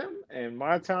time and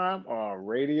my time are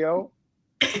radio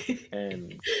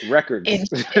and records.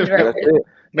 And records.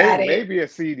 Maybe a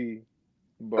CD.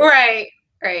 But right.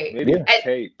 Maybe a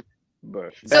tape.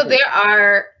 But so there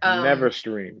are never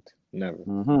streamed. Never.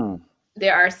 Mm-hmm.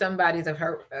 There are some bodies of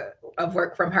her of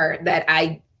work from her that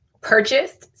I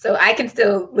purchased, so I can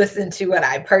still listen to what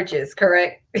I purchased.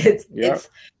 Correct? It's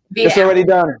already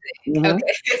done. Mm-hmm.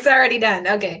 Okay, it's already done.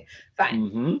 Okay, fine.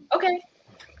 Mm-hmm. Okay.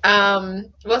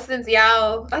 Well, since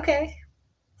y'all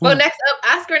well, next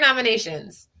up, Oscar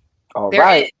nominations. All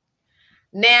right.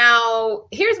 Now,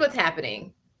 here's what's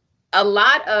happening. A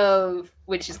lot of,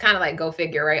 which is kind of like go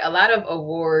figure, right? A lot of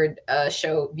award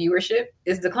show viewership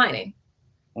is declining.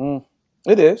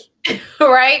 It is.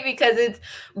 Right? Because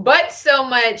but so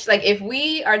much, like if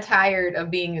we are tired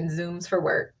of being in Zooms for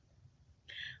work,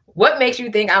 what makes you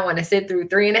think I want to sit through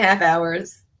 3.5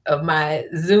 hours of my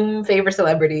Zoom favorite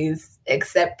celebrities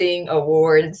accepting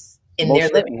awards in their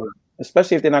living room?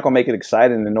 Especially if they're not going to make it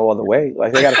exciting in no other way.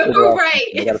 Like they got to figure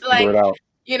it's like, it out.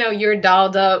 You're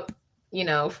dolled up,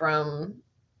 from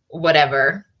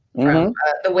whatever, from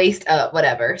the waist up,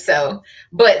 whatever. So,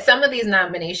 but some of these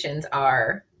nominations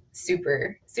are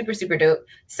super, super, super dope.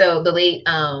 So the late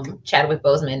Chadwick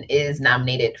Boseman is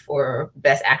nominated for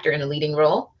Best Actor in a Leading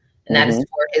Role. and that is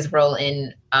for his role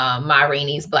in Ma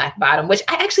Rainey's Black Bottom, which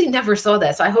I actually never saw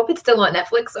that, so I hope it's still on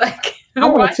Netflix. So I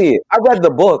want to see it. I read the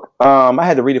book. I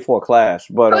had to read it for a class,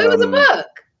 but it was a book.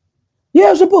 Yeah,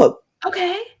 it was a book.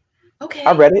 Okay.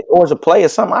 I read it, or it was a play or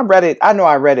something. I read it. I know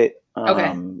I read it.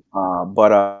 Okay.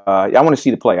 But I want to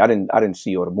see the play. I didn't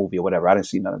see or the movie or whatever. I didn't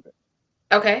see none of it.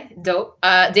 Okay, dope.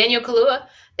 Daniel Kaluuya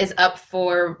is up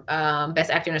for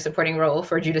Best Actor in a Supporting Role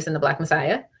for Judas and the Black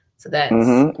Messiah. So that's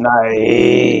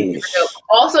nice. Dope.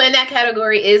 Also in that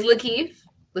category is Lakeith.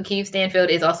 Lakeith Stanfield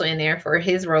is also in there for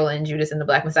his role in Judas and the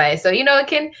Black Messiah. So it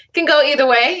can go either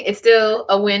way. It's still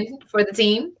a win for the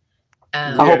team.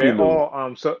 I hope they're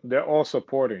all they're all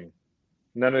supporting.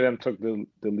 None of them took the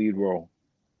lead role.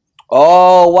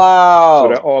 Oh wow! So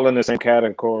they're all in the same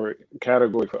category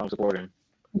for supporting.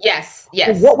 Yes.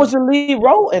 What was the lead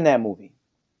role in that movie?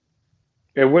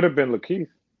 It would have been Lakeith.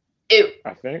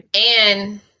 I think.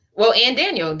 And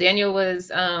Daniel. Daniel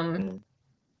was.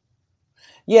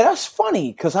 Yeah, that's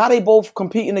funny because how they both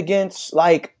competing against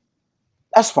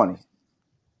that's funny.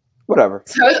 Whatever.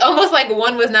 So it's almost like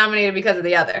one was nominated because of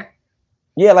the other.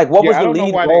 Yeah, what was the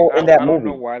lead role in that movie? I don't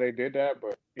know why they did that,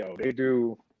 but they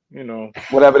do.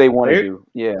 Whatever they want to do.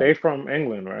 Yeah, they from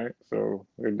England, right? So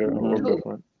they're a little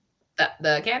different.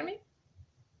 The Academy?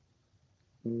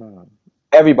 No.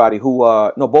 Everybody who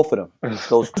both of them.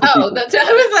 Those two people. I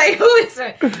was like, who is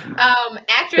it?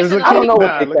 Actress. I don't know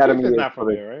what the Academy is not from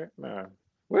there, right? Nah.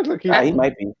 Where's Lakeith? Nah, he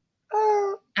might be.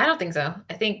 I don't think so.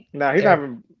 I think. Nah, he's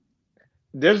having.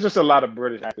 There's just a lot of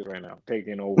British actors right now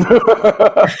taking over.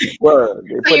 Word.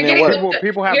 So you're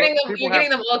getting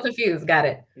them all confused. Got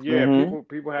it. Yeah,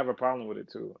 people have a problem with it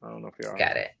too. I don't know if y'all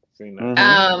got it. Seen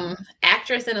that.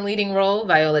 Actress in a leading role,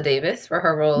 Viola Davis for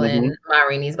her role in Ma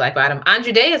Rainey's Black Bottom.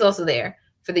 Andra Day is also there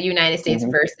for the United States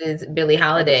versus Billie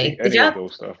Holiday. Did y'all?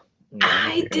 Stuff. No,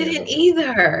 I didn't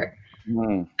either.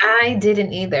 I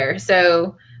didn't either.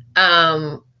 So,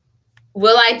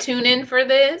 will I tune in for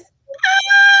this?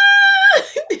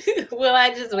 Will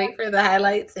I just wait for the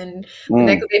highlights and the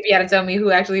next day you got to tell me who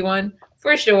actually won?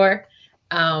 For sure.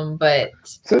 But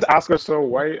since Oscar's so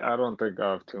white, I don't think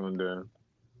I've tuned in.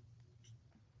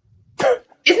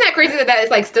 Isn't that crazy that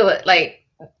is still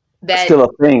that still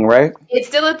a thing, right? It's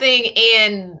still a thing,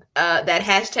 and that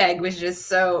hashtag was just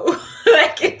so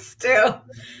it's still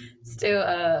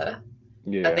a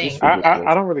thing.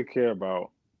 I don't really care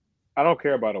about. I don't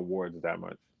care about awards that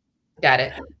much. Got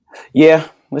it. Yeah,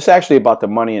 it's actually about the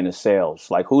money and the sales.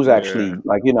 Who's actually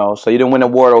so you didn't win an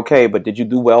award, okay, but did you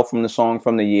do well from the song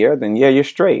from the year? Then yeah, you're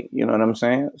straight. You know what I'm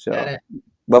saying? So,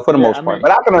 but for the most part, but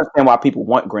I can understand why people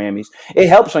want Grammys. It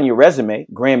helps on your resume,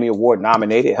 Grammy Award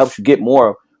nominated. It helps you get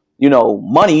more,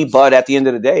 money. But at the end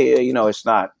of the day, it's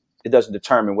not. It doesn't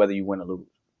determine whether you win or lose.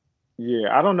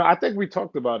 Yeah, I don't know. I think we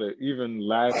talked about it even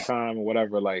last time or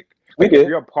whatever. We did. If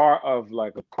you're a part of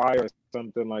a choir or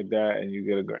something like that, and you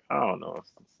get a grant, I don't know.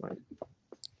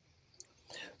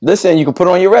 Listen, you can put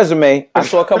on your resume. I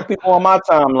saw a couple people on my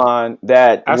timeline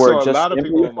that were just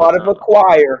simply a part of a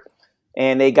choir,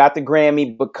 and they got the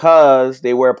Grammy because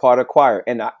they were a part of the choir.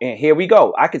 And here we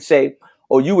go. I could say,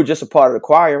 "Oh, you were just a part of the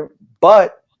choir,"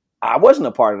 but I wasn't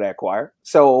a part of that choir.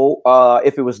 So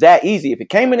if it was that easy, if it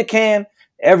came in a can,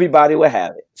 everybody would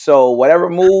have it. So whatever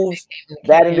moves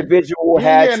that individual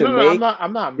had to make.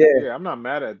 I'm not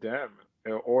mad at them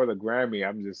or the Grammy.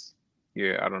 I'm just,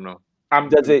 I don't know.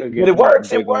 But it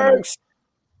works. It works.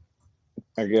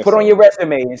 I guess Put on your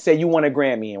resume and say you won a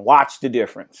Grammy and watch the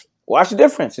difference. Watch the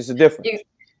difference. It's a difference.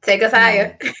 Take us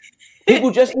higher.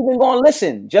 People just even going to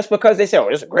listen just because they say, "Oh,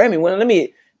 it's a Grammy winner." Let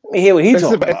me hear what he's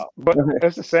talking about. But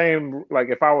it's the same.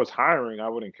 If I was hiring, I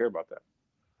wouldn't care about that.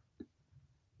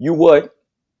 You would.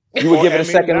 You would give it a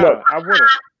second look. I wouldn't.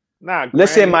 Nah.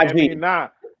 Listen, my G.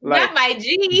 Not my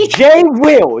G. J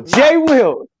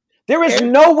Will. There is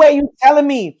no way you telling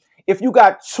me if you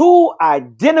got two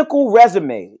identical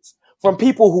resumes from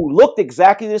people who looked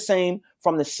exactly the same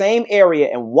from the same area,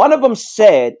 and one of them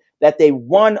said that they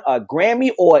won a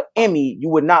Grammy or an Emmy, you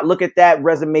would not look at that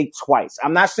resume twice.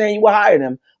 I'm not saying you would hire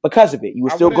them because of it. You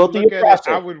would still go through your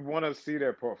process. I would want to see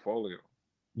their portfolio.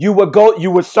 You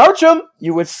would search them.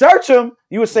 You would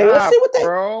say, let's see what they.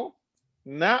 Bro,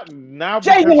 now.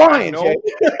 Jay, you lying, Jay.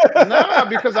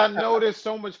 Because I know there's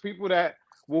so much people that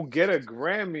will get a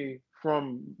Grammy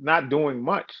from not doing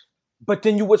much. But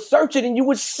then you would search it and you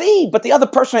would see. But the other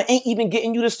person ain't even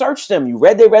getting you to search them. You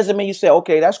read their resume. You say,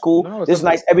 okay, that's cool. This is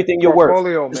nice. Everything you're worth.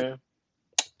 Portfolio, man.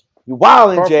 You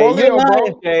wilding, Jay. You're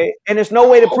lying, Jay. And there's no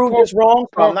way to prove this wrong.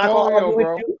 So I'm not going to argue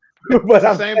with you. But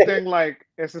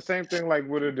it's the same thing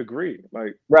with a degree.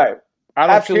 Right. I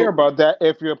don't care about that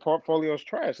if your portfolio is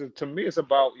trash. To me, it's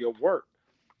about your work.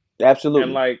 Absolutely.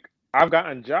 And like I've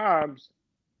gotten jobs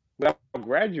without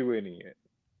graduating yet.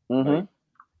 Like,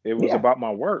 it was about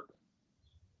my work.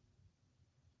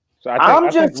 So I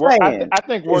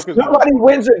think work is somebody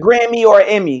wins a Grammy or an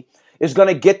Emmy is going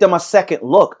to get them a second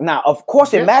look. Now, of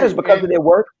course, it matters because of their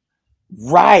work,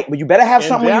 right? But you better have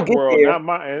something when you get there.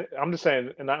 I'm just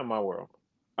saying, not in my world.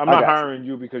 I'm not hiring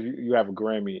you because you have a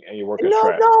Grammy and you're working.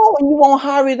 No, and you won't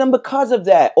hire them because of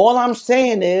that. All I'm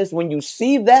saying is, when you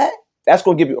see that, that's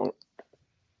going to give you.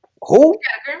 Who?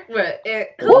 Let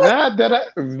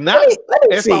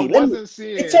me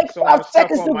see. It takes 5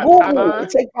 seconds to Google. It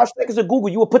takes 5 seconds to Google.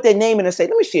 You will put their name in and say,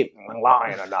 "Let me see if I'm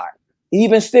lying or not."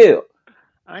 Even still,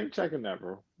 I ain't checking that,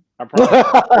 bro. I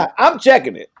promise. I'm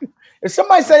checking it. If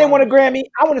somebody say they want a Grammy,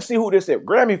 I want to see who this is.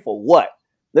 Grammy for what?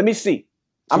 Let me see.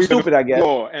 I'm stupid, I guess.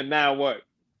 And now what?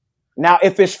 Now,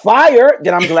 if it's fire,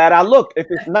 then I'm glad I looked. If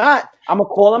it's not, I'm gonna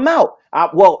call him out. I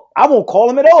won't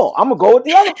call him at all. I'm gonna go with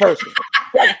the other person.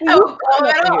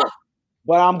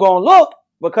 But I'm gonna look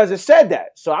because it said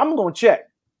that, so I'm gonna check.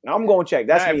 That's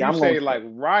now, me. I'm gonna say like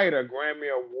writer, Grammy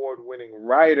award-winning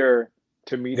writer.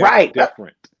 To me, that's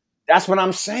different. That's what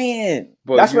I'm saying.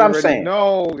 But that's what I'm saying.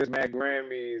 No, there's mad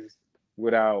Grammys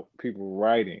without people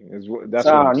writing. That's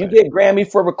what I'm saying. You get Grammy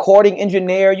for recording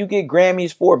engineer. You get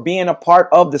Grammys for being a part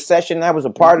of the session. That was a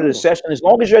part of the session. As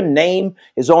long as your name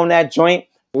is on that joint,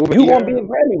 you won't be a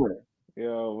Grammy winner.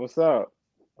 Yo, what's up?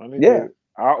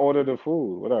 I'll order the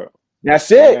food. What up?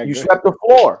 That's it. You swept the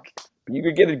floor. You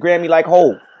could get a Grammy like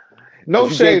Hov. No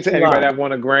shade to anybody that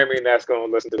won a Grammy and that's going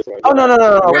to listen to this. Oh, no.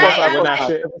 We're not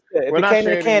shading. If it came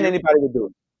in the can, anybody would do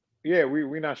it. Yeah,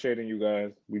 we're not shading you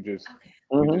guys. We just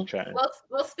chatting.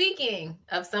 Well, speaking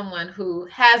of someone who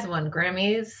has won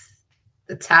Grammys,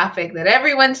 the topic that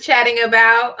everyone's chatting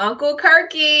about, Uncle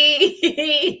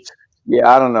Kirky. Yeah,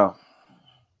 I don't know.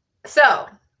 So,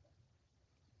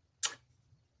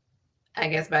 I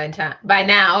guess by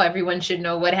now everyone should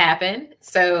know what happened.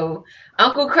 So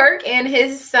Uncle Kirk and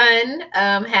his son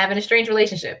have an estranged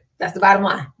relationship. That's the bottom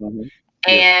line.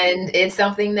 And it's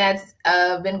something that's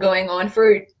been going on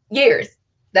for years.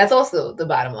 That's also the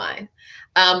bottom line.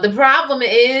 The problem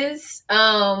is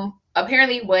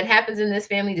apparently what happens in this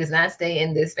family does not stay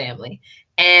in this family.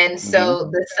 And so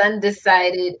the son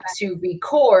decided to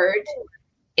record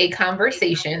a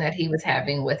conversation that he was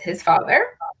having with his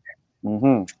father.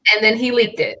 And then he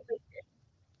leaked it.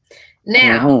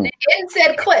 Now, in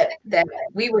said clip that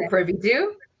we were privy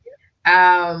to,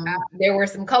 there were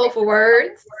some colorful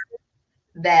words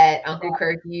that Uncle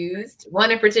Kirk used.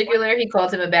 One in particular, he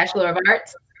called him a Bachelor of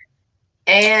Arts.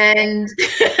 And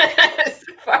as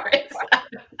far as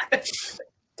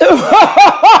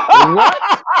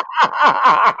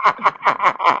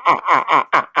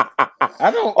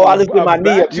I lifted my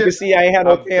knee up. You can see I ain't had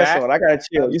no pants on. I gotta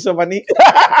chill. You saw my knee?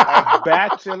 A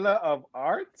Bachelor of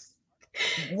Arts?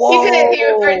 Whoa. He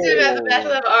referred to him as a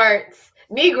Bachelor of Arts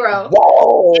Negro.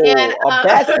 Whoa, and, a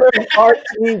Bachelor of Arts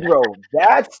Negro.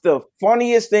 That's the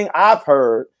funniest thing I've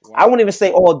heard. Wow. I wouldn't even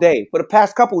say all day. For the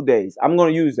past couple of days, I'm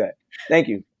going to use that. Thank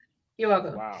you. You're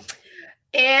welcome. Wow.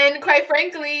 And quite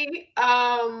frankly,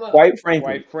 quite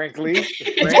frankly.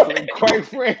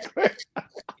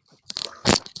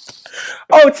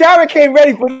 Oh, Tara came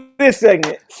ready for this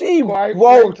segment. She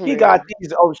got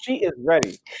these. Oh, she is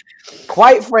ready.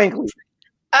 Quite frankly.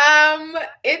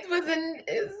 It was a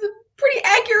pretty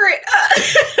accurate.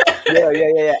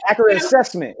 Yeah. Accurate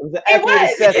assessment. It was an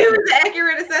accurate assessment. It was an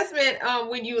accurate assessment.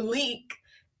 When you leak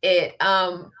it,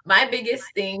 my biggest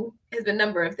thing has been a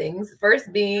number of things.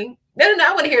 First being, no,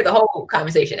 I want to hear the whole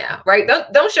conversation now, right?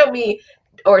 Don't show me,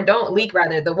 or don't leak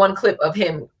rather, the one clip of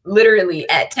him literally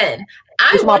at 10.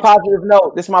 This is my positive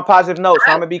note. So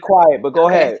I'm gonna be quiet, but go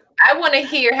ahead. I want to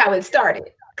hear how it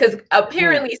started, because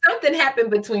apparently something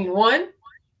happened between 1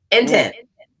 and 10.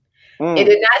 It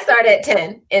did not start at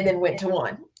 10 and then went to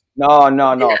 1. No,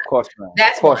 of course not.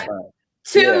 That's of course one. Not.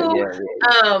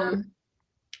 2,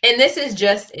 and this is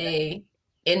just in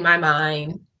my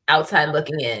mind, outside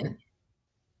looking in.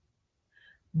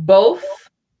 Both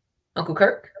Uncle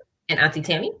Kirk and Auntie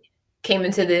Tammy came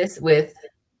into this with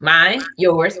mine,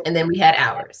 yours, and then we had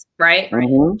ours, right?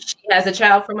 She has a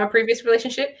child from our previous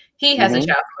relationship. He has a child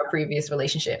from our previous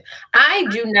relationship. I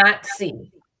do not see,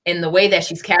 in the way that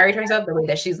she's carried herself, the way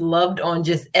that she's loved on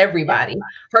just everybody,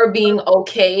 her being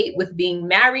okay with being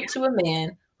married to a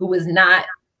man who was not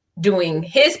doing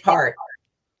his part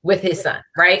with his son,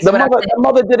 right? The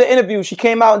mother did an interview. She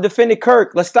came out and defended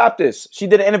Kirk. Let's stop this. She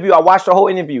did an interview. I watched the whole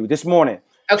interview this morning.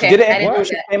 Okay. She did an interview.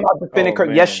 She came out and defended Kirk.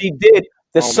 Man. Yes, she did.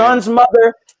 The son's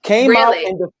mother came out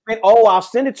and defended. I'll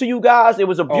send it to you guys. It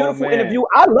was a beautiful interview.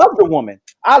 I love the woman.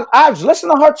 I was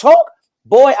listening to her talk.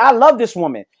 boy, I love this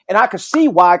woman. And I could see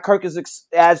why Kirk is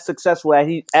as successful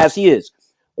as he is.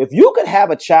 If you could have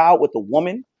a child with a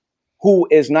woman who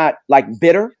is not like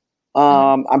bitter,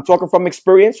 I'm talking from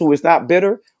experience, who is not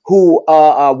bitter, who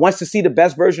wants to see the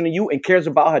best version of you and cares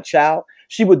about her child,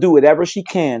 she would do whatever she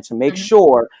can to make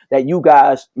sure that you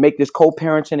guys make this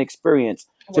co-parenting experience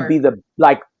to be the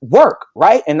work,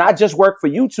 right? And not just work for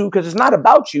you two, because it's not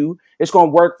about you. It's going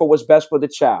to work for what's best for the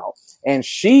child. And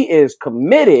she is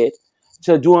committed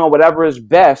to doing whatever is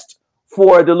best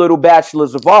for the little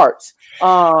bachelors of arts.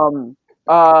 And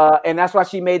that's why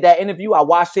she made that interview. I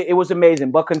watched it. It was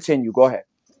amazing. But continue. Go ahead.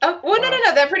 Oh, well, no.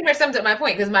 That pretty much sums up my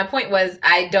point, because my point was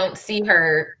I don't see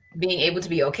her being able to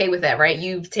be okay with that, right?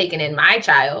 You've taken in my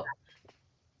child.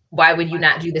 Why would you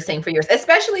not do the same for yours?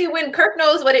 Especially when Kirk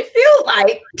knows what it feels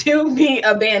like to be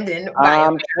abandoned by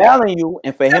I'm telling you,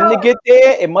 and for him to get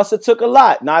there, it must have took a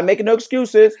lot. Not making no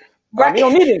excuses. Right. We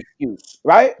don't need an excuse,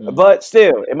 right? But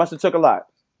still, it must have took a lot.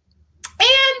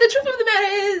 And the truth of the matter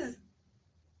is,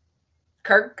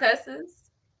 Kirk cusses.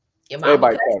 Your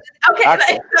mama cusses.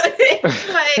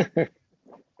 Okay.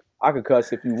 I could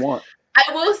cuss if you want. I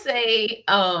will say,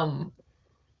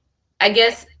 I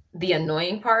guess the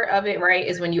annoying part of it, right,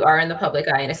 is when you are in the public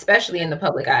eye, and especially in the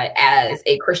public eye as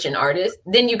a Christian artist,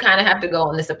 then you kind of have to go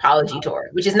on this apology tour,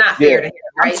 which is not fair to him,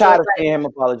 right? I'm tired of seeing him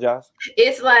apologize.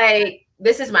 It's like,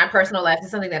 this is my personal life.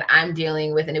 It's something that I'm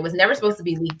dealing with, and it was never supposed to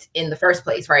be leaked in the first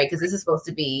place, right? Because this is supposed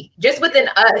to be just within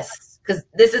us, because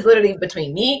this is literally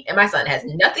between me and my son. It has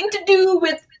nothing to do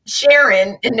with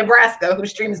Sharon in Nebraska who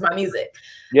streams my music.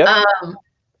 Yeah.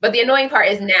 But the annoying part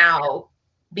is now,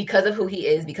 because of who he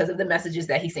is, because of the messages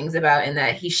that he sings about and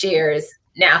that he shares,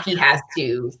 now he has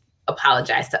to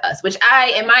apologize to us, which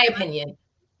in my opinion,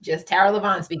 just Tara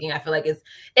Levon speaking, I feel like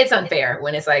it's unfair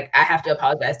when it's like, I have to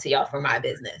apologize to y'all for my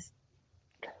business.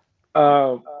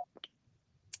 Go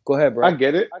ahead, bro. I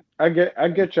get it. I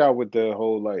get y'all with the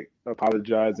whole like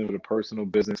apologizing for the personal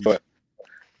business, but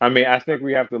I mean, I think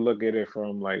we have to look at it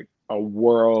from like a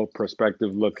world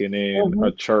perspective looking in,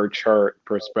 a church hurt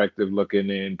perspective looking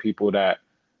in, people that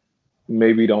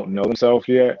maybe don't know themselves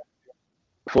yet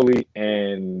fully,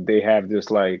 and they have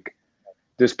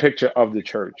this picture of the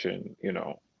church, and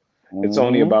it's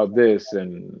only about this,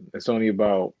 and it's only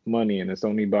about money, and it's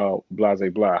only about blah blah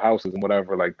blah, houses and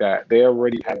whatever like that. They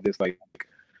already have this like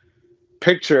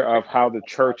picture of how the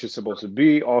church is supposed to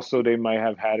be. Also, they might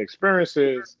have had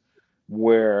experiences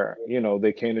where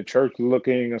they came to church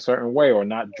looking a certain way or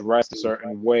not dressed a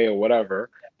certain way or whatever,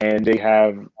 and they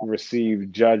have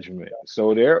received judgment.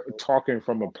 So they're talking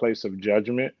from a place of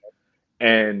judgment,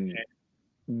 and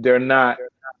they're not.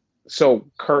 So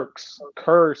Kirk's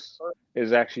curse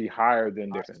is actually higher than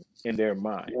this in their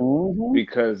mind,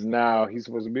 because now he's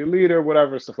supposed to be a leader,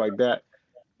 whatever, stuff like that.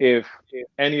 If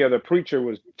any other preacher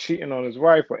was cheating on his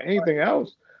wife or anything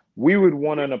else, we would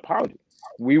want an apology.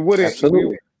 We wouldn't.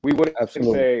 We wouldn't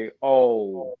say,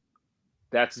 "Oh,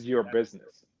 that's your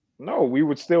business." No, we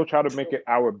would still try to make it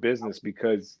our business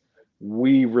because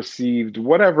we received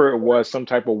whatever it was, some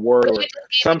type of word or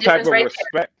some type of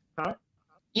respect. Huh?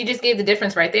 You just gave the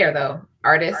difference right there, though.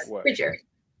 Artist, preacher.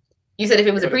 You said if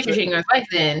it was a preacher cheating on his wife,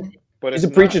 then he's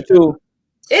a preacher too.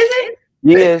 Is it?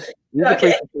 Yes. He's a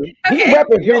preacher too. He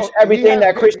represents everything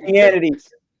that Christianity.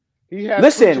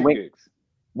 Listen,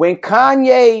 when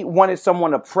Kanye wanted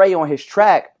someone to pray on his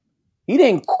track, he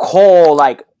didn't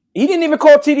even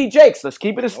call TD Jakes. Let's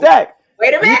keep it a stack.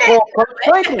 Wait a minute. He called Kirk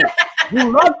Franklin. You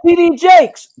love TD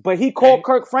Jakes, but he called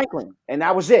Kirk Franklin, and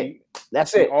that was it.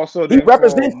 That's it. Also, he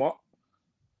represents.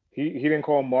 He didn't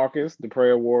call Marcus the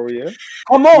prayer warrior.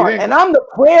 Come on, and I'm the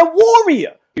prayer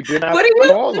warrior. He did not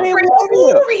call him. The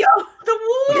warrior.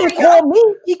 He didn't call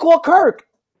me. He called Kirk.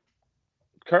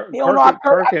 Kirk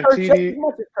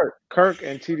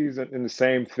and TD's in the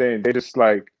same thing. They just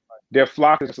like their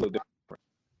flock is just a little different.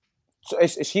 So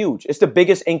it's huge. It's the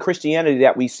biggest in Christianity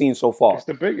that we've seen so far. It's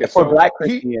the biggest for Black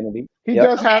Christianity. He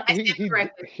does have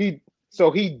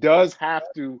he does have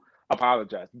to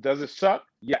apologize. Does it suck?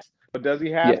 Yes. But does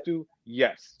he have to?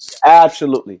 Yes.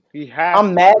 Absolutely. He has.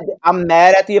 I'm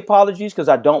mad at the apologies because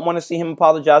I don't want to see him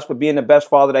apologize for being the best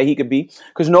father that he could be.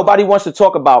 Because nobody wants to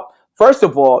talk about. First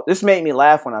of all, this made me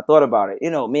laugh when I thought about it.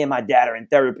 Me and my dad are in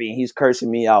therapy and he's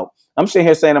cursing me out. I'm sitting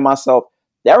here saying to myself,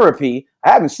 therapy?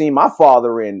 I haven't seen my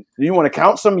father in. Do you want to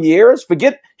count some years?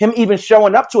 Forget him even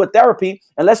showing up to a therapy.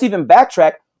 And let's even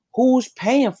backtrack. Who's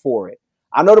paying for it?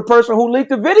 I know the person who leaked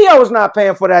the video is not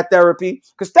paying for that therapy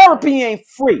because therapy ain't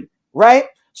free, right?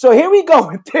 So here we go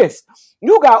with this.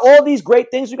 You got all these great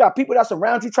things. You got people that's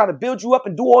around you trying to build you up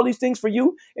and do all these things for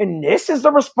you. And this is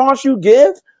the response you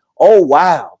give? Oh,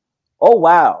 wow. Oh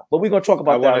wow! But we're gonna talk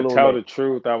about that a little later. I want to tell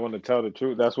the truth. I want to tell the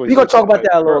truth. That's what we're gonna talk about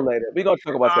that a little later. We're gonna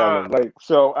talk about that a little later. Like,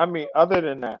 so I mean, other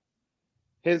than that,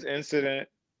 his incident,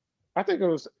 I think it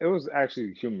was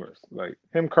actually humorous. Like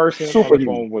him cursing on the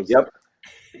phone was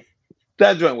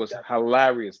that joint was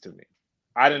hilarious to me.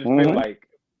 I didn't feel like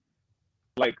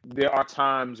there are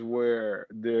times where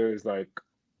there's like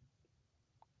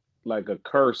a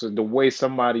curse, or the way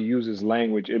somebody uses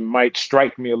language, it might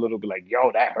strike me a little bit like,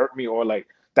 yo, that hurt me, or like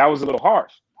that was a little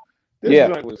harsh. This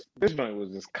joint was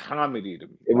just comedy to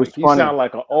me. It was funny. He sounded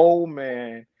like an old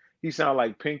man. He sounded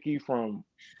like Pinky from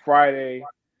Friday.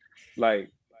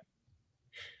 Like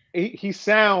he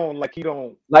sound like he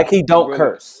don't really,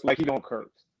 curse. Like he don't curse.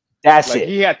 That's like it.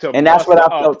 He had to, and that's what I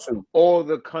felt too. All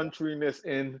the countryness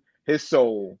in his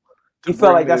soul. He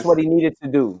felt like that's what he needed to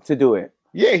do it.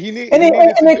 Yeah, he needed. And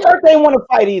then Kirk didn't want to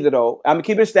fight either, though. I'm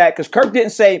keeping it stat because Kirk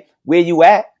didn't say where you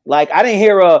at. Like I didn't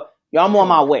hear yo, I'm on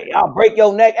my way. I'll break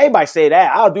your neck. Everybody say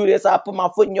that. I'll do this. I'll put my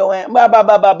foot in your hand. Blah blah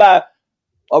blah blah blah.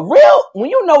 A real when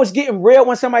you know it's getting real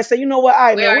when somebody say, you know what? All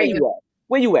right, man, where you at?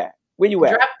 Where you at? Where you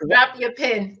at? Drop your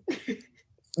pen.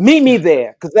 Meet me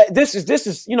there, because this is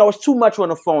it's too much on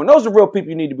the phone. Those are real people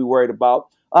you need to be worried about.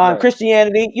 Right.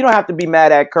 Christianity, you don't have to be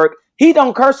mad at Kirk. He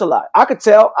don't curse a lot. I could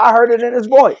tell. I heard it in his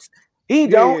voice. He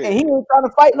don't, and he ain't trying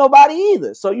to fight nobody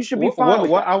either. So you should be fine.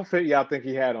 What outfit y'all think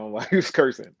he had on while he was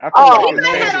cursing? He might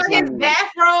have had on his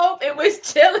bathrobe and was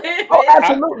chilling. Oh,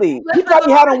 absolutely. He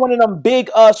probably had on one of them big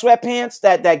sweatpants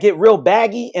that get real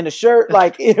baggy, and a shirt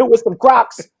like with some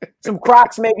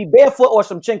Crocs, maybe barefoot or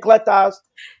some chancletas.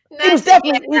 He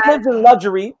lives in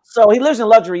luxury. So he lives in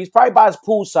luxury. He's probably by his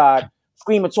poolside,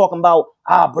 screaming, talking about,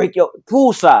 I'll break your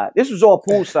poolside. This was all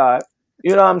poolside.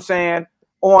 You know what I'm saying?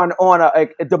 On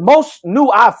the most new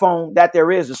iPhone that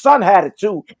there is. The son had it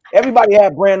too. Everybody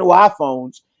had brand new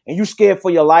iPhones, and you scared for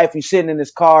your life. You sitting in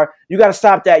this car. You got to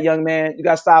stop that, young man. You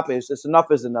got to stop it. It's enough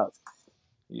is enough.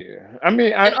 Yeah, I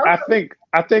mean, I think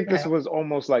this was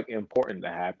almost like important to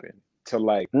happen to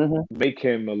like make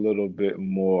him a little bit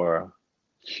more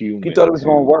human. You thought it was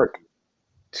going to work.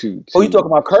 You talking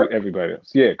about Kirk? Everybody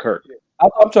else, yeah, Kirk. I'm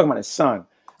talking about his son.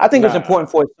 I think it's important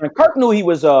for his son. Kirk knew he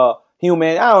was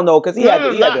human. I don't know because he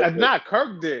had not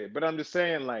Kirk did, but I'm just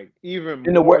saying like even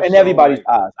in everybody's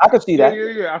eyes. I could see that.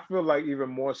 Yeah. I feel like even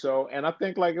more so, and I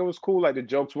think like it was cool. Like the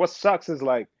jokes. What sucks is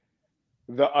like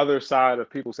the other side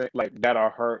of people say like that are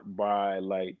hurt by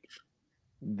like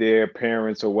their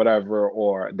parents or whatever,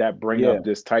 or that bring up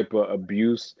this type of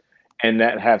abuse, and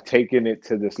that have taken it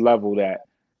to this level that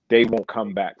they won't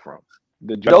come back from.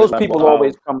 Those people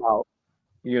always come out.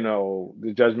 You know,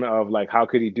 the judgment of like, how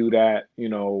could he do that? You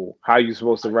know, how are you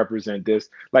supposed to represent this?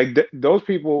 Like those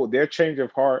people, their change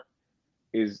of heart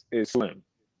is slim.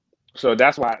 So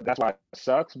that's why it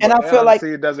sucks. But and I feel like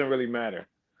it doesn't really matter.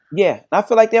 Yeah, I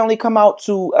feel like they only come out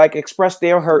to like express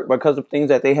their hurt because of things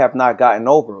that they have not gotten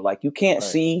over. Like you can't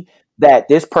see that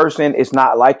this person is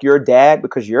not like your dad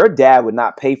because your dad would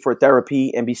not pay for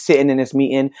therapy and be sitting in this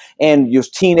meeting, and your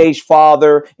teenage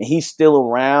father and he's still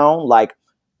around. Like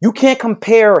you can't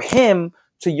compare him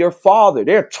to your father.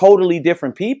 They're totally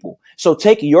different people. So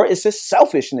it's just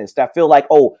selfishness that feel like,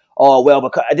 oh, well,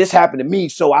 because this happened to me,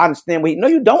 so I understand no,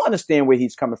 you don't understand where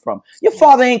he's coming from. Your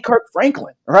father ain't Kirk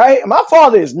Franklin, right? My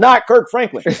father is not Kirk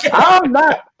Franklin. I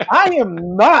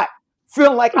am not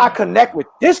feeling like I connect with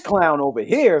this clown over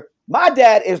here. My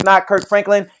dad is not Kirk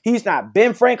Franklin. He's not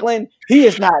Ben Franklin. He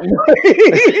is not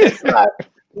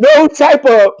no type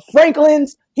of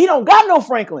Franklins. He don't got no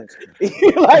Franklins.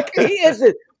 Like he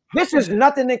isn't. This is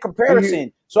nothing in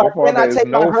comparison. So I cannot take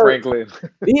my hurt. Franklin.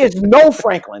 He is no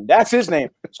Franklin. That's his name.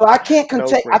 So I can't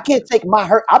take my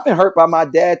hurt. I've been hurt by my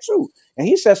dad too, and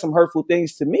he said some hurtful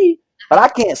things to me. But I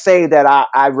can't say that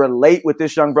I relate with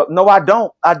this young brother. No, I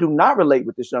don't. I do not relate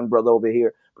with this young brother over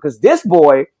here because this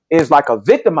boy is like a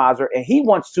victimizer, and he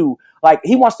wants to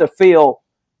feel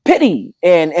pity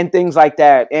and things like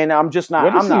that. And I'm just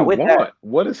not. I'm not with that.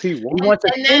 What does he want? He wants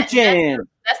attention.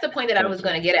 That's the point that I was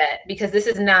going to get at, because this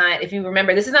is not, if you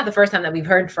remember, this is not the first time that we've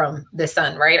heard from the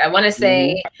son, right? I want to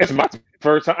say it's my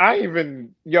first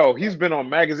time. He's been on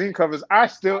magazine covers. I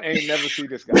still ain't never see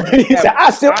this guy.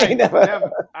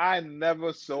 I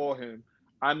never saw him.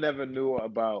 I never knew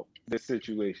about this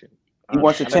situation. He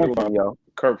wants attention, yo.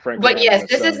 Kirk Franklin. But yes,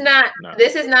 this is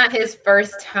not his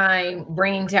first time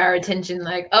bringing to our attention,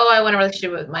 like, oh, I want a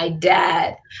relationship with my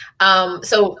dad.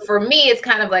 So for me, it's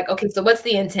kind of like, okay, so what's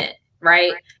the intent,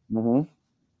 right? Mm-hmm.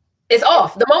 It's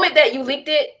off. The moment that you leaked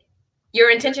it, your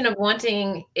intention of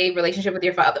wanting a relationship with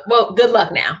your father. Well, good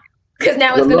luck now, because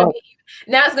now it's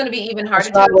going to be even harder.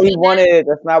 That's not what he wanted.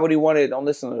 That's not what he wanted. Don't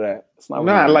listen to that. It's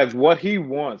not like what he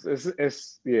wants.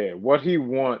 It's what he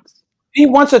wants. He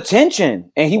wants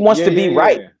attention and he wants to be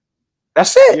right.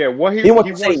 That's it. Yeah, what he wants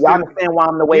to say, y'all understand why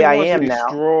I'm the way I am now.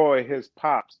 Destroy his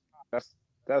pops.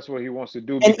 That's what he wants to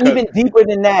do. And even deeper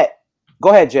than that, go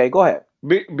ahead, Jay. Go ahead.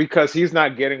 Because he's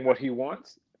not getting what he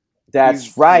wants.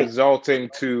 That's right. Resulting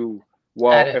to,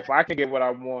 well, if I can get what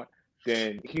I want,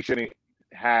 then he shouldn't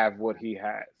have what he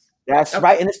has. That's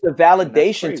right. And it's the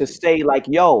validation to say, like,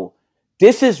 yo,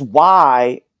 this is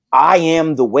why I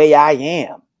am the way I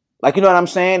am. Like, you know what I'm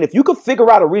saying? If you could figure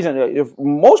out a reason, if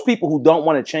most people who don't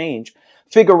want to change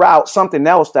figure out something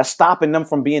else that's stopping them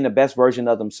from being the best version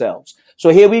of themselves. So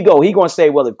here we go. He's going to say,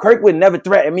 well, if Kirk would never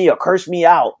threaten me or curse me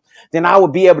out, then I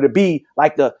would be able to be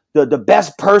like the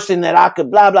best person that I could,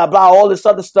 blah, blah, blah, all this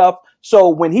other stuff. So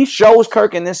when he shows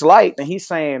Kirk in this light and he's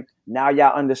saying, now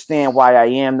y'all understand why I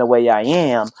am the way I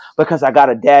am, because I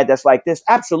got a dad that's like this.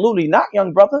 Absolutely not,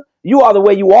 young brother. You are the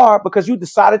way you are because you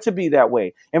decided to be that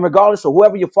way. And regardless of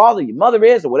whoever your father, your mother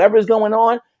is, or whatever is going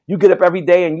on, you get up every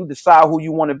day and you decide who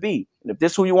you want to be. And if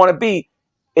this is who you want to be,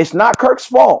 it's not Kirk's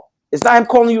fault. It's not him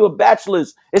calling you a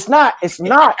bachelor's. It's not. This is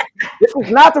not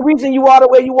the reason you are the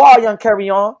way you are, young Carry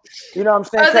On. You know what I'm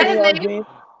saying? Carry On Jeans.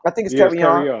 I think it's Carry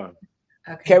On.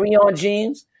 Okay. Carry On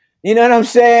Jeans. You know what I'm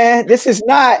saying? This is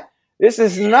not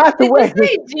the way. Did you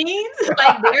say jeans?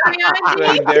 Like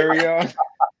Darion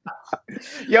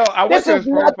jeans? Yo, I went to his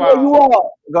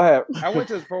profile. Go ahead. I went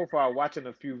to his profile watching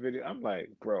a few videos. I'm like,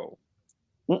 bro.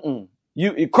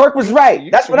 Kirk was right.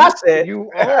 That's what I said.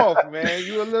 You off, man.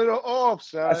 You a little off,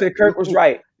 son. I said Kirk was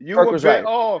right. Kirk was right.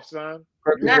 Off, son.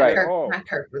 Kirk was right.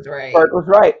 Kirk was right. Kirk was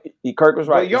right. Kirk was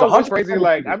right. But yo, what's crazy?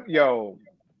 Like,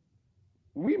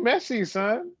 we messy,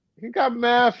 son. He got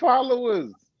mad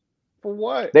followers. For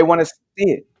what? They want to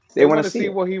see it. They want to see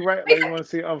what he write. They want to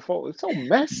see it unfold. It's so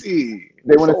messy.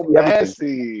 They want to see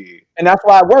everything. And that's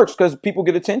why it works, because people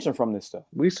get attention from this stuff.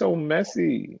 We so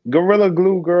messy. Gorilla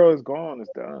Glue Girl is gone. It's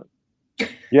done.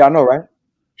 Yeah, I know, right?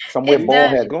 Somewhere bald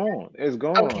head. It's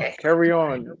gone. Okay. Carry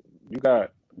on. You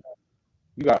got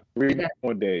 3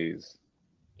 more days.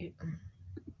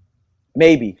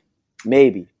 Maybe.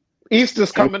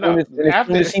 Easter's coming up. As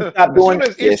soon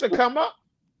as Easter come up,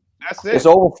 that's it. It's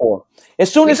over for.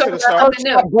 As soon as Kirk start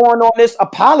going on this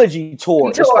apology tour.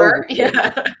 It's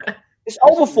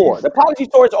over for. The apology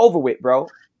tour is over with, bro.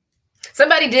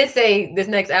 Somebody did say this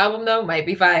next album though might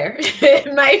be fire.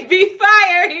 It might be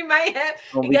fire. He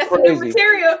got some new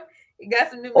material.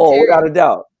 Oh, without a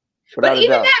doubt. But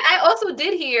even that, I also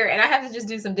did hear, and I have to just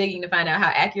do some digging to find out how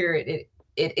accurate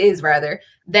it is, rather,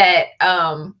 that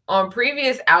on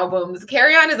previous albums,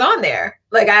 Carry On is on there.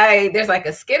 Like there's like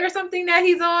a skit or something that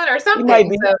he's on or something. He might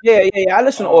be, yeah. I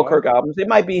listen to all Kirk albums. It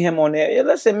might be him on there. Yeah,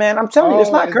 listen, man, I'm telling you, it's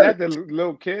not Kirk. Is that the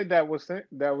little kid that was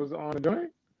on the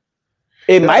joint?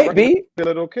 It might be the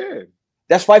little kid.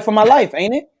 That's Fight for My Life,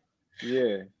 ain't it?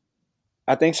 Yeah,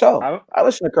 I think so. I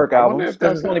listen to Kirk albums.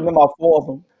 There's only been about 4 of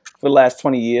them for the last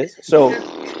 20 years. So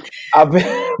I've been.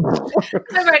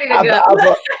 I'm ready to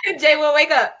go. Jay will wake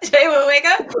up. Jay will wake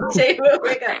up.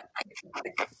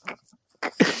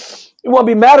 You want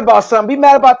to be mad about something? Be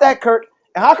mad about that, Kirk.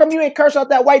 And how come you ain't curse out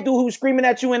that white dude who's screaming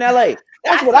at you in LA?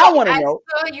 That's what I want to know.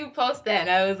 I saw you post that, and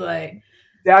I was like,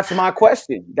 That's my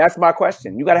question.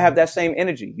 You got to have that same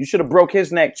energy. You should have broke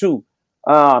his neck too,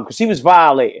 because he was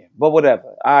violating. But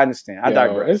whatever, I understand. I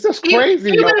digress. It's just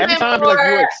crazy. Every time like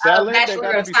you excelling, they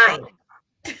gotta be science.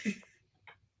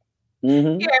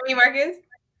 You heard me, Marcus?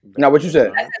 Now, what you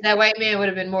said? I said that white man would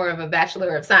have been more of a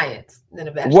bachelor of science than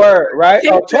a bachelor. Word, right?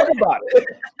 Oh, talk about it.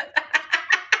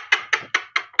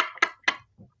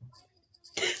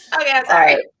 Okay, I'm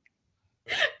sorry. Right.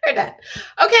 We're done.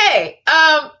 Okay.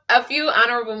 A few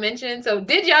honorable mentions. So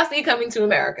did y'all see Coming to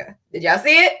America? Did y'all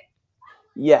see it?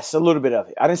 Yes, a little bit of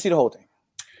it. I didn't see the whole thing.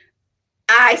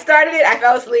 I started it. I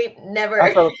fell asleep. Never.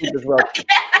 I fell asleep as well.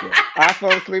 I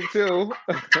fell asleep too.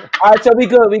 All right, so we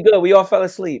good. We all fell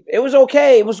asleep. It was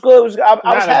okay. It was good. I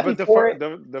was happy for it.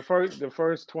 The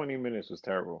first 20 minutes was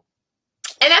terrible.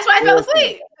 And that's why I fell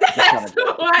asleep. That's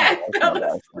why I fell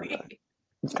asleep.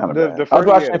 It's kind of the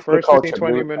first 15,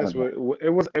 20 minutes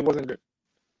it wasn't good.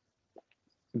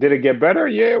 Did it get better?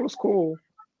 Yeah, it was cool.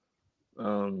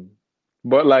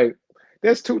 But like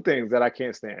there's 2 things that I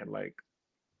can't stand. Like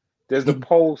there's the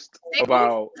post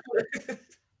about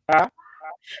I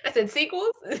said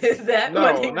sequels? Is that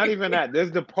no, not even that.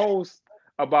 There's the post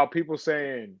about people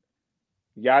saying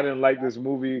y'all didn't like this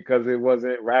movie because it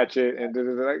wasn't ratchet and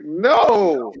like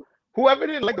no. Whoever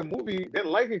didn't like the movie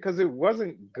didn't like it because it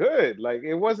wasn't good. Like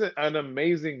it wasn't an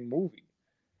amazing movie.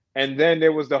 And then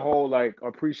there was the whole like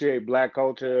appreciate Black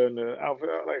culture and the outfit.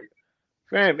 Like,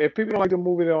 fam, if people don't like the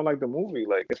movie, they don't like the movie.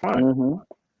 Like it's fine.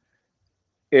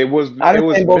 It was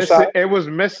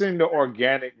missing the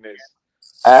organicness.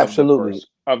 Absolutely.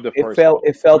 Of the first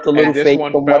it felt a little fake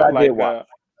from what I did watch.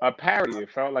 A parody.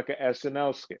 It felt like an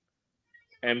SNL skit,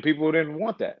 and people didn't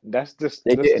want that. That's just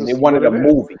they wanted a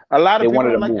movie. A lot of people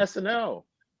don't like SNL.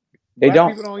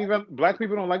 Black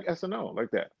people don't like SNL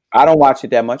like that. I don't watch it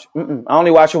that much. I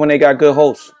only watch it when they got good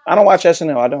hosts. I don't watch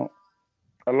SNL. I don't.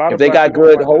 If they got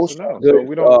good hosts,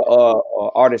 good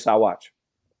artists, I watch.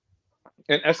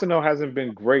 And SNL hasn't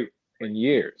been great in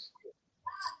years.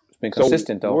 It's been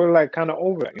consistent though. We're like kind of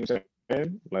over that. You know what I'm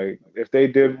saying? Like if they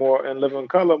did more In Living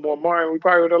Color, more Martin, we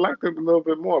probably would have liked it a little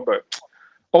bit more. But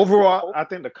overall, I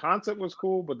think the concept was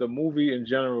cool, but the movie in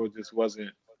general just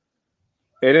wasn't.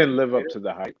 It didn't live up to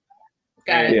the hype.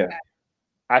 Got it. Yeah.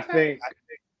 I think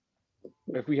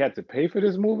if we had to pay for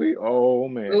this movie, oh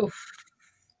man. Oof.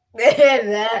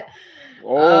 Man.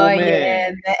 Black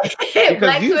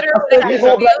Twitter.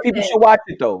 Black people should watch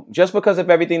it though, just because of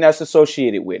everything that's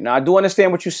associated with. Now, I do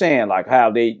understand what you're saying, like how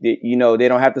they they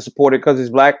don't have to support it because it's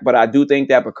black, but I do think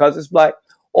that because it's black,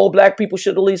 all black people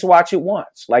should at least watch it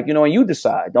once. Like, and you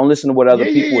decide. Don't listen to what other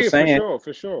people are saying.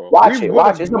 For sure. Watch it.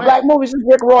 It's a black movie. It's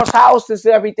Rick Ross' house. It's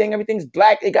everything. Everything's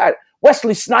black. They got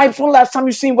Wesley Snipes. When the last time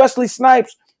you seen Wesley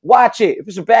Snipes? Watch it. If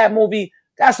it's a bad movie,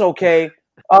 that's okay.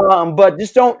 But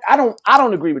just I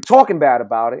don't agree with talking bad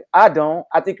about it. I don't.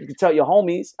 I think you can tell your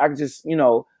homies. I can just,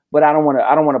 but I don't want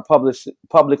to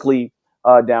publicly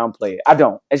downplay it. I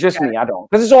don't. It's just me. I don't.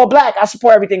 Because it's all black. I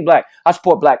support everything black. I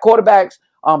support black quarterbacks,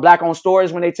 black owned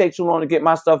stores when they take too long to get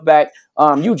my stuff back.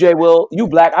 You, Jay Will, you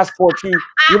black. I support you.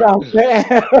 You know what I'm saying?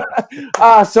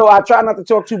 So I try not to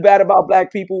talk too bad about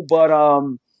black people, but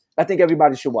I think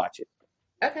everybody should watch it.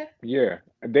 Okay. Yeah.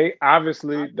 They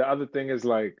obviously, the other thing is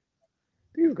like,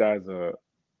 these guys are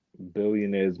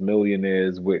billionaires,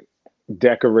 millionaires with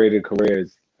decorated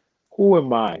careers. Who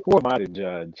am I? Who am I to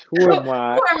judge? Who am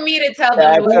I? Who are me to tell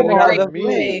them Who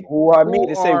are me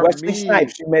to say Wesley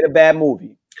Snipes? You made a bad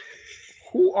movie.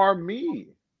 Who are me?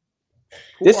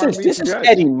 This is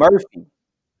Eddie Murphy.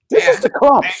 This is the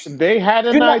Clumps. They had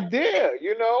an idea,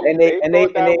 and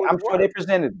I'm sure they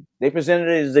presented it. They presented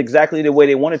it as exactly the way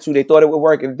they wanted to. They thought it would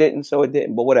work, and it didn't, so it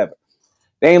didn't. But whatever.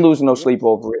 They ain't losing no sleep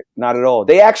over it. Not at all.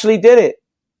 They actually did it.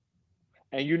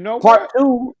 And part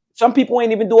 2, some people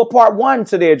ain't even do a part 1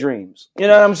 to their dreams. You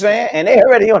know what I'm saying? And they're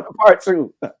already on the part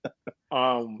 2.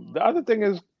 The other thing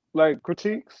is like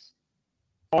critiques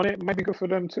on it might be good for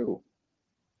them too.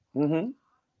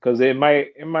 Because it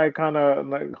might kind of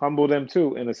like humble them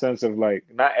too, in the sense of like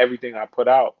not everything I put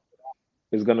out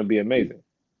is gonna be amazing.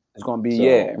 It's gonna be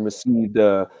and receive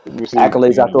the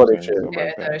accolades I thought it should.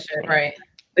 Yeah, I thought it should. Right.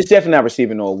 It's definitely not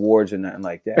receiving no awards or nothing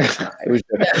like that.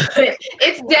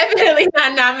 It's definitely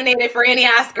not nominated for any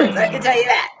Oscars. I can tell you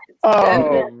that.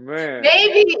 Oh man.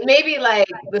 Maybe like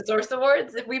the Source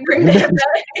Awards if we bring that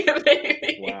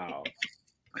Wow.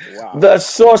 The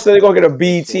Source, they're gonna get a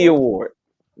BET award.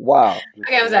 Wow.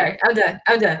 Okay, I'm sorry. I'm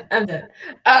done.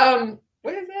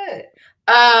 What is that?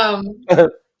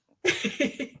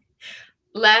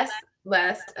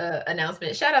 Last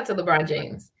announcement. Shout out to LeBron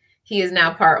James. He is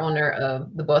now part owner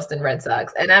of the Boston Red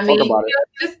Sox. And I mean,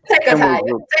 just take us higher.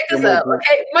 Take us up.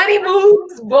 Okay. Money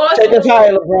moves, Boston. Take us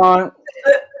higher, LeBron.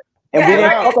 And we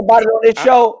didn't talk about it on this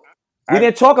show. We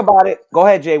didn't talk about it. Go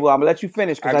ahead, Jay. Well, I'm gonna let you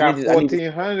finish. I got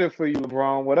 1,400 for you,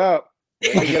 LeBron. What up?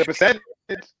 You get a percentage.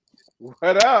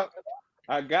 What up?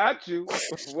 I got you.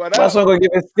 What up? That's not gonna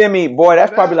give a stimmy, boy.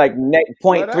 That's probably like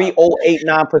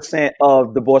 0.3089%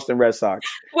 of the Boston Red Sox.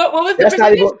 What was the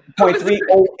percentage? That's not even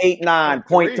 0.3089,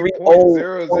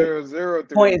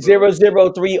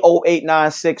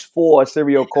 0.00308964,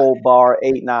 serial code bar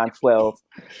 8912.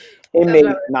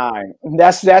 Inmate 9.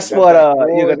 That's what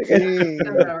you're gonna get.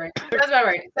 That's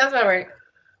about right.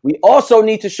 We also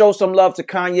need to show some love to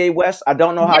Kanye West. I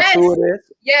don't know how true it is.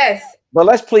 Yes. But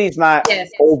let's please not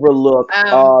overlook I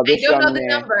don't know the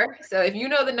number. So if you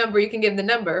know the number, you can give the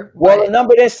number. Well, the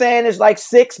number they're saying is like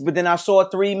 6, but then I saw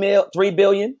 3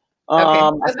 billion.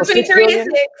 Okay. Between 3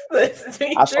 and 6.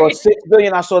 I saw 6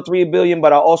 billion. I saw 3 billion,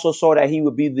 but I also saw that he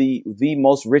would be the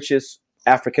most richest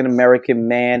African American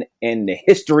man in the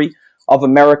history of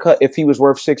America if he was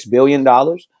worth $6 billion.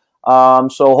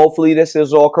 So hopefully this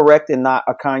is all correct and not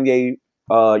a Kanye,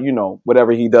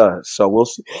 whatever he does. So we'll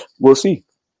see.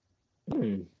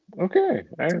 Okay,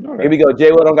 I didn't know that. Here we go.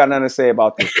 Jay, don't got nothing to say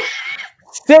about this.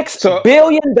 $6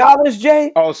 billion,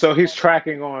 Jay. Oh, so he's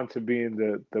tracking on to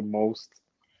being the most.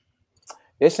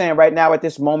 They're saying right now at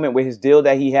this moment with his deal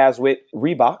that he has with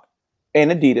Reebok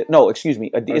and Adidas. No, excuse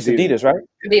me, it's Adidas, right?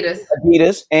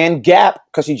 Adidas and Gap,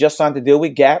 because he just signed the deal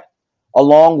with Gap,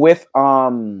 along with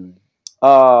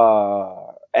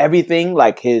everything,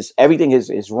 like his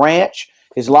ranch,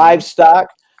 his livestock,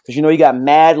 because you know he got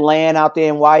mad land out there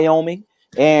in Wyoming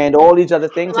and all these other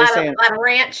things. A lot of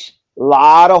ranch, a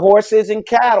lot of horses and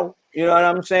cattle. You know what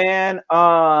I'm saying?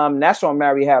 That's why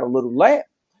Mary had a little land.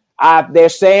 They're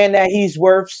saying that he's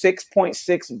worth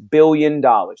 $6.6 billion.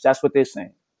 That's what they're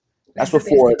saying. That's what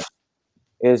Forbes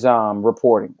is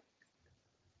reporting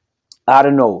out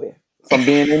of nowhere from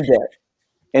being in debt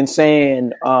and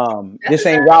saying this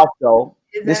ain't Ralph though.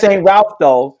 This ain't Ralph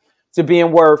though to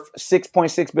being worth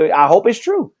 $6.6 billion. I hope it's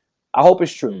true. I hope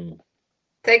it's true.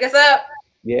 Take us up.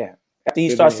 Yeah. After he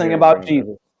starts singing about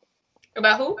Jesus.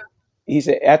 About who? He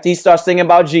said after he starts singing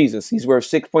about Jesus, he's worth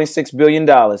 $6.6 billion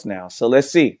now. So let's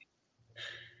see.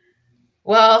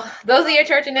 Well, those are your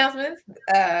church announcements.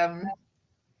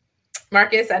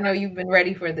 Marcus, I know you've been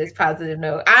ready for this positive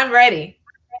note. I'm ready.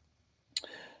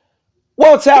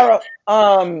 Well, Tara,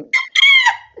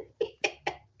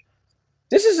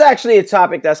 this is actually a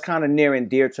topic that's kind of near and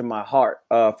dear to my heart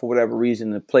for whatever reason,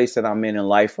 the place that I'm in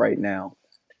life right now.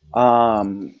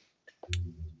 And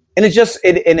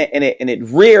it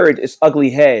reared its ugly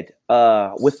head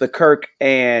with the Kirk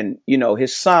and, you know,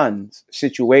 his son's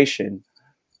situation.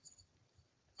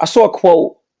 I saw a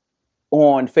quote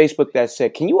on Facebook that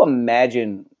said, can you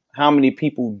imagine how many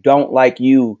people don't like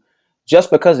you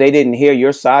just because they didn't hear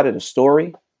your side of the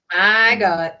story? My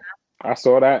God. I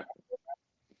saw that.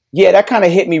 Yeah, that kind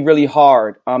of hit me really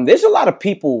hard. There's a lot of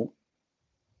people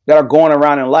that are going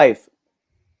around in life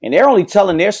and they're only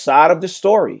telling their side of the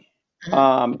story.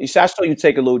 I saw you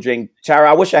take a little drink.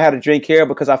 Tara, I wish I had a drink here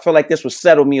because I feel like this would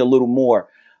settle me a little more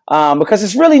because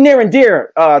it's really near and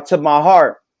dear to my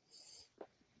heart.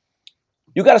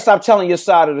 You got to stop telling your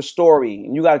side of the story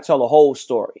and you got to tell the whole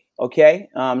story. Okay.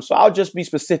 So I'll just be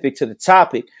specific to the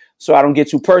topic so I don't get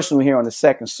too personal here on the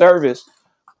second service.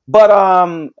 But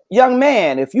young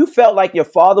man, if you felt like your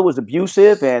father was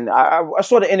abusive, and I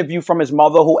saw the interview from his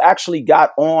mother who actually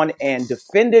got on and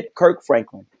defended Kirk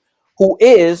Franklin, who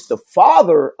is the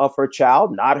father of her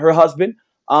child, not her husband.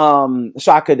 So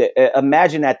I could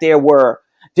imagine that there were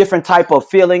different type of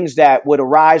feelings that would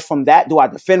arise from that. Do I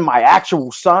defend my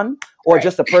actual son or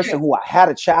just a person who I had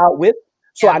a child with?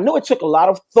 So I know it took a lot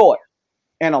of thought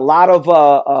and a lot of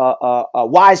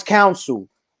wise counsel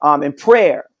and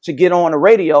prayer to get on the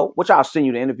radio, which I'll send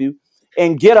you the interview,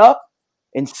 and get up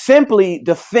and simply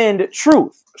defend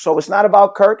truth. So it's not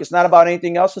about Kirk. It's not about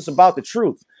anything else. It's about the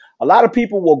truth. A lot of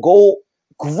people will go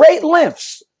great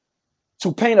lengths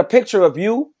to paint a picture of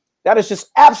you that is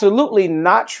just absolutely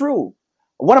not true.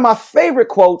 One of my favorite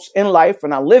quotes in life,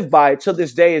 and I live by it to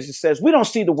this day, is it says, we don't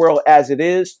see the world as it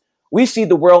is. We see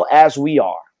the world as we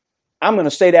are. I'm going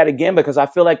to say that again because I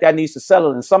feel like that needs to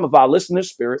settle in some of our listeners'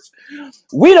 spirits.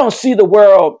 We don't see the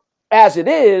world as it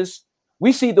is.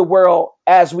 We see the world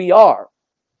as we are.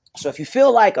 So if you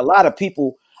feel like a lot of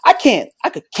people, I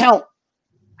could count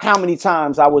how many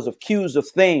times I was accused of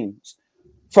things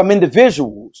from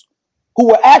individuals who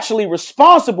were actually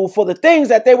responsible for the things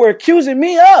that they were accusing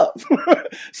me of.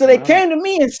 So they came to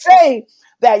me and say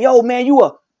that, yo, man,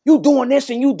 you doing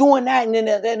this and you doing that. And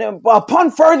then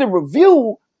upon further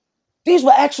review, these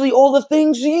were actually all the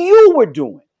things you were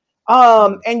doing.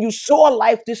 And you saw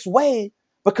life this way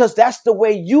because that's the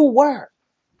way you were.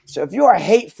 So if you're a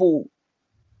hateful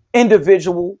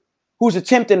individual who's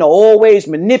attempting to always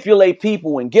manipulate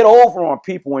people and get over on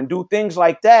people and do things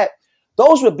like that,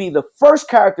 those would be the first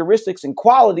characteristics and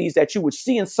qualities that you would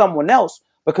see in someone else,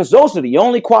 because those are the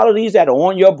only qualities that are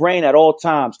on your brain at all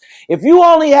times. If you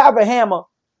only have a hammer,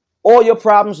 all your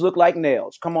problems look like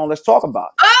nails. Come on, let's talk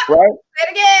about it, right? Say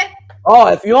it again. Oh,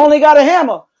 if you only got a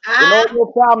hammer, then all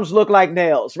your problems look like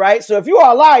nails, right? So if you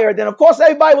are a liar, then of course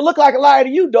everybody will look like a liar to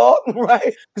you, dog, right?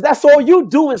 Because that's all you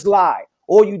do is lie.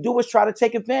 All you do is try to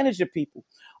take advantage of people,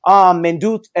 and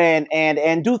do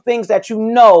things that you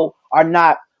know are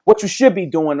not what you should be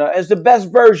doing as the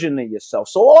best version of yourself.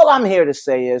 So all I'm here to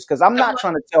say is, because I'm not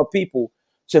trying to tell people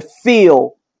to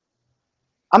feel,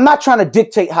 I'm not trying to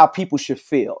dictate how people should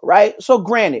feel, right? So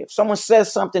granted, if someone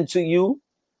says something to you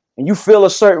and you feel a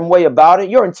certain way about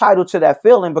it, you're entitled to that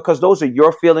feeling because those are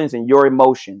your feelings and your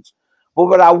emotions. But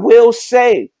what I will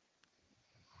say,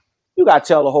 you got to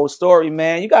tell the whole story,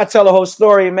 man. You got to tell the whole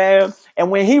story, man. And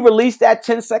when he released that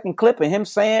 10-second clip of him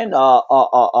saying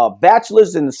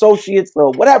bachelors and associates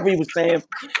or whatever he was saying,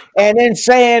 and then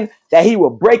saying that he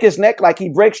would break his neck like he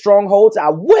breaks strongholds,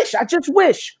 I just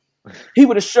wish he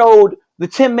would have showed the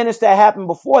 10 minutes that happened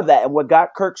before that and what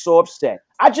got Kirk so upset.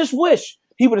 I just wish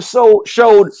he would have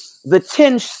showed the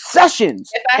 10 sessions.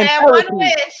 If I had one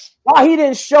wish. Why he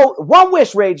didn't show one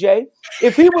wish, Ray J.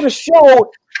 If he would have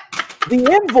showed the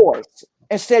invoice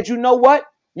and said, you know what?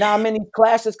 Now I'm in these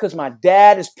classes because my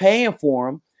dad is paying for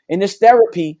them in this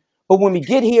therapy. But when we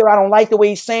get here, I don't like the way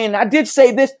he's saying. I did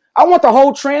say this. I want the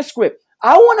whole transcript.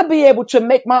 I want to be able to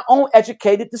make my own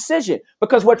educated decision,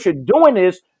 because what you're doing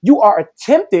is you are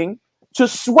attempting to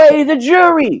sway the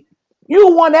jury.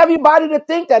 You want everybody to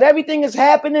think that everything is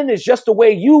happening is just the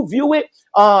way you view it.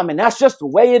 And that's just the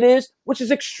way it is, which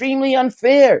is extremely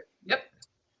unfair. Yep.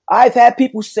 I've had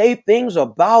people say things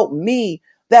about me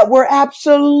that were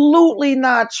absolutely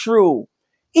not true.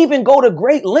 Even go to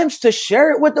great lengths to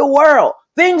share it with the world.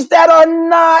 Things that are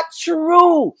not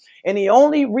true. And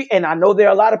and I know there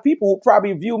are a lot of people who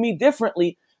probably view me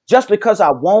differently just because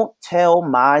I won't tell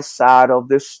my side of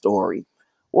the story.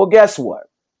 Well, guess what?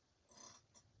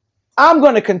 I'm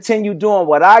going to continue doing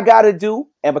what I got to do,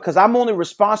 and because I'm only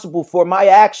responsible for my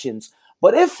actions.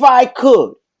 But if I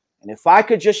could, and if I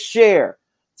could just share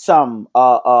some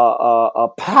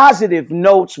positive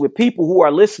notes with people who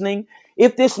are listening,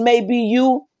 if this may be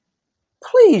you,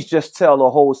 please just tell the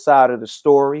whole side of the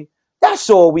story. That's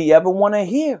all we ever want to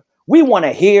hear. We want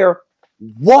to hear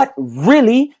what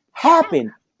really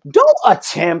happened. Don't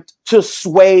attempt to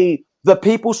sway the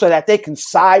people so that they can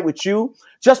side with you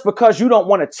just because you don't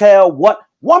want to tell what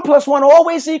 1 + 1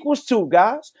 always equals 2,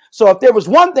 guys. So if there was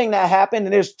one thing that happened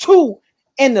and there's 2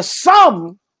 in the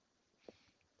sum,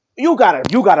 you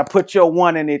gotta put your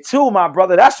 1 in it too, my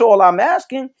brother. That's all I'm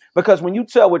asking. Because when you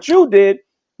tell what you did,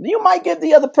 you might give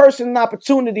the other person an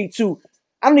opportunity to,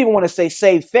 I don't even want to say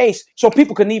save face, so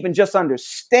people can even just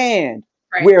understand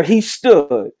where he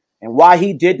stood and why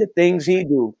he did the things he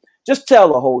do. Just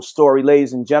tell the whole story,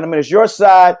 ladies and gentlemen. It's your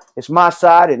side, it's my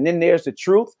side, and then there's the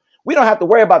truth. We don't have to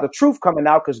worry about the truth coming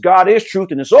out because God is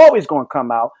truth and it's always going to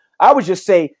come out. I would just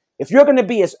say, if you're going to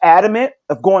be as adamant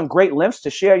of going great lengths to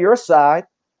share your side,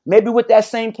 maybe with that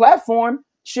same platform,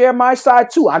 share my side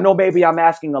too. I know maybe I'm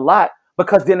asking a lot,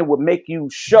 because then it would make you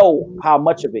show how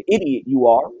much of an idiot you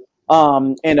are,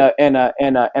 and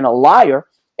a liar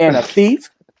and a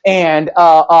thief and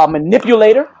a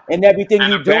manipulator, and everything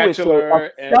you do is so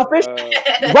selfish.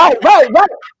 Right.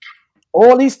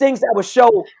 All these things that would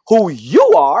show who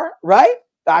you are, right?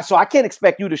 So I can't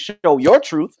expect you to show your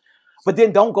truth, but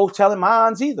then don't go telling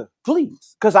mine either,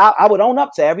 please, because I would own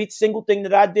up to every single thing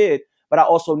that I did, but I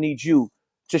also need you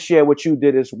to share what you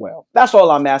did as well. That's all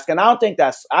I'm asking. I don't think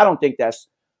that's too much.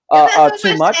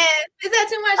 Is that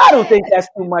too much? I don't think that's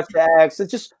too much to ask. So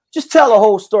just tell the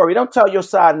whole story. Don't tell your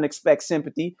side and expect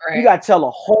sympathy. Right. You got to tell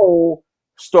the whole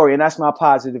story, and that's my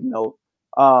positive note.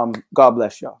 God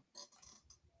bless y'all.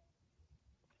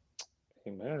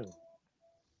 Amen.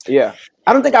 Yeah.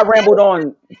 I don't think I rambled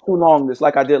on too long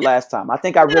like I did last time. I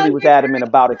think I really was adamant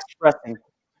about expressing.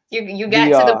 You got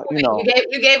to the point.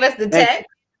 You gave us the text.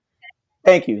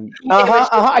 Thank you.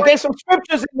 I gave some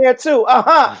scriptures in there too.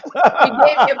 You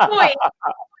gave your point,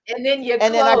 and then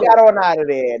then I got on out of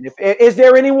there. And is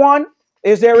there anyone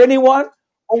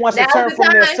who wants to turn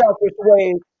from their selfish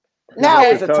ways? Now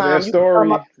is the time.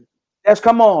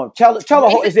 Come on. Tell the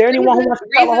whole. Is there anyone who wants to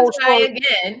tell the whole story?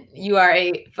 Again, you are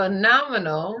a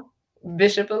phenomenal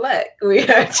bishop-elect. We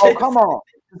are. Oh, come on.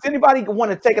 Does anybody want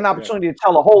to take an opportunity to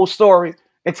tell a whole story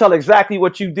and tell exactly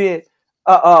what you did?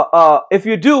 If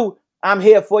you do, I'm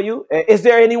here for you. Is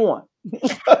there anyone?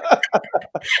 It's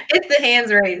the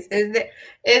hands raised.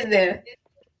 Is there?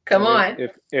 Come on.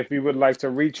 If you would like to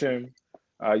reach him,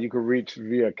 you can reach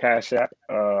via Cash App.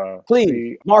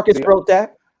 Please, Marcus wrote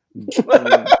that.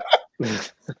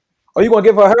 Are you gonna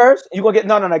give her hers? You gonna get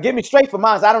no? Give me straight for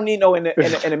mine. I don't need no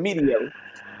intermediary.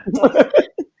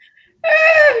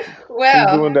 Well,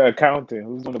 who's doing the accounting?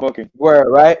 Who's doing the booking? Word,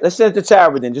 right? Let's send it to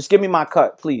Tara then. Just give me my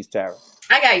cut, please, Tara.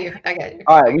 I got you.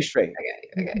 All right, we straight.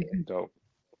 I got you. Dope.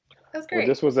 That's great. Well,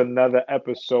 this was another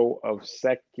episode of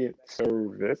Second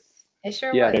Service. It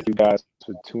sure was. Thank you guys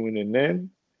for tuning in.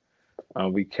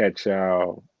 We catch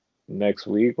y'all next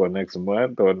week or next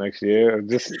month or next year.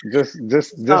 Just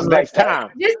next time.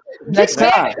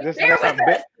 Just bear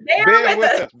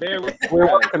with us.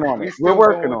 We're working on it. We're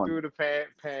working on it. Through the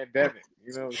pandemic.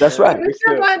 You know, that's right.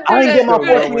 I ain't get my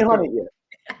 1,400 yet.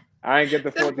 I ain't get the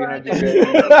 1,400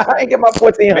 yet. I ain't get my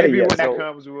 1,400 Maybe yet. When that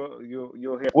comes, you'll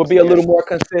hear. We'll be a little more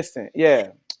consistent. Yeah.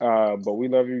 But we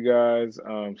love you guys.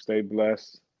 Stay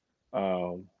blessed.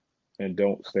 And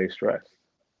don't stay stressed.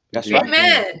 That's right.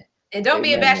 Amen. And don't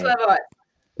be a bachelor of arts.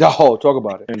 No, talk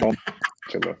about it. And don't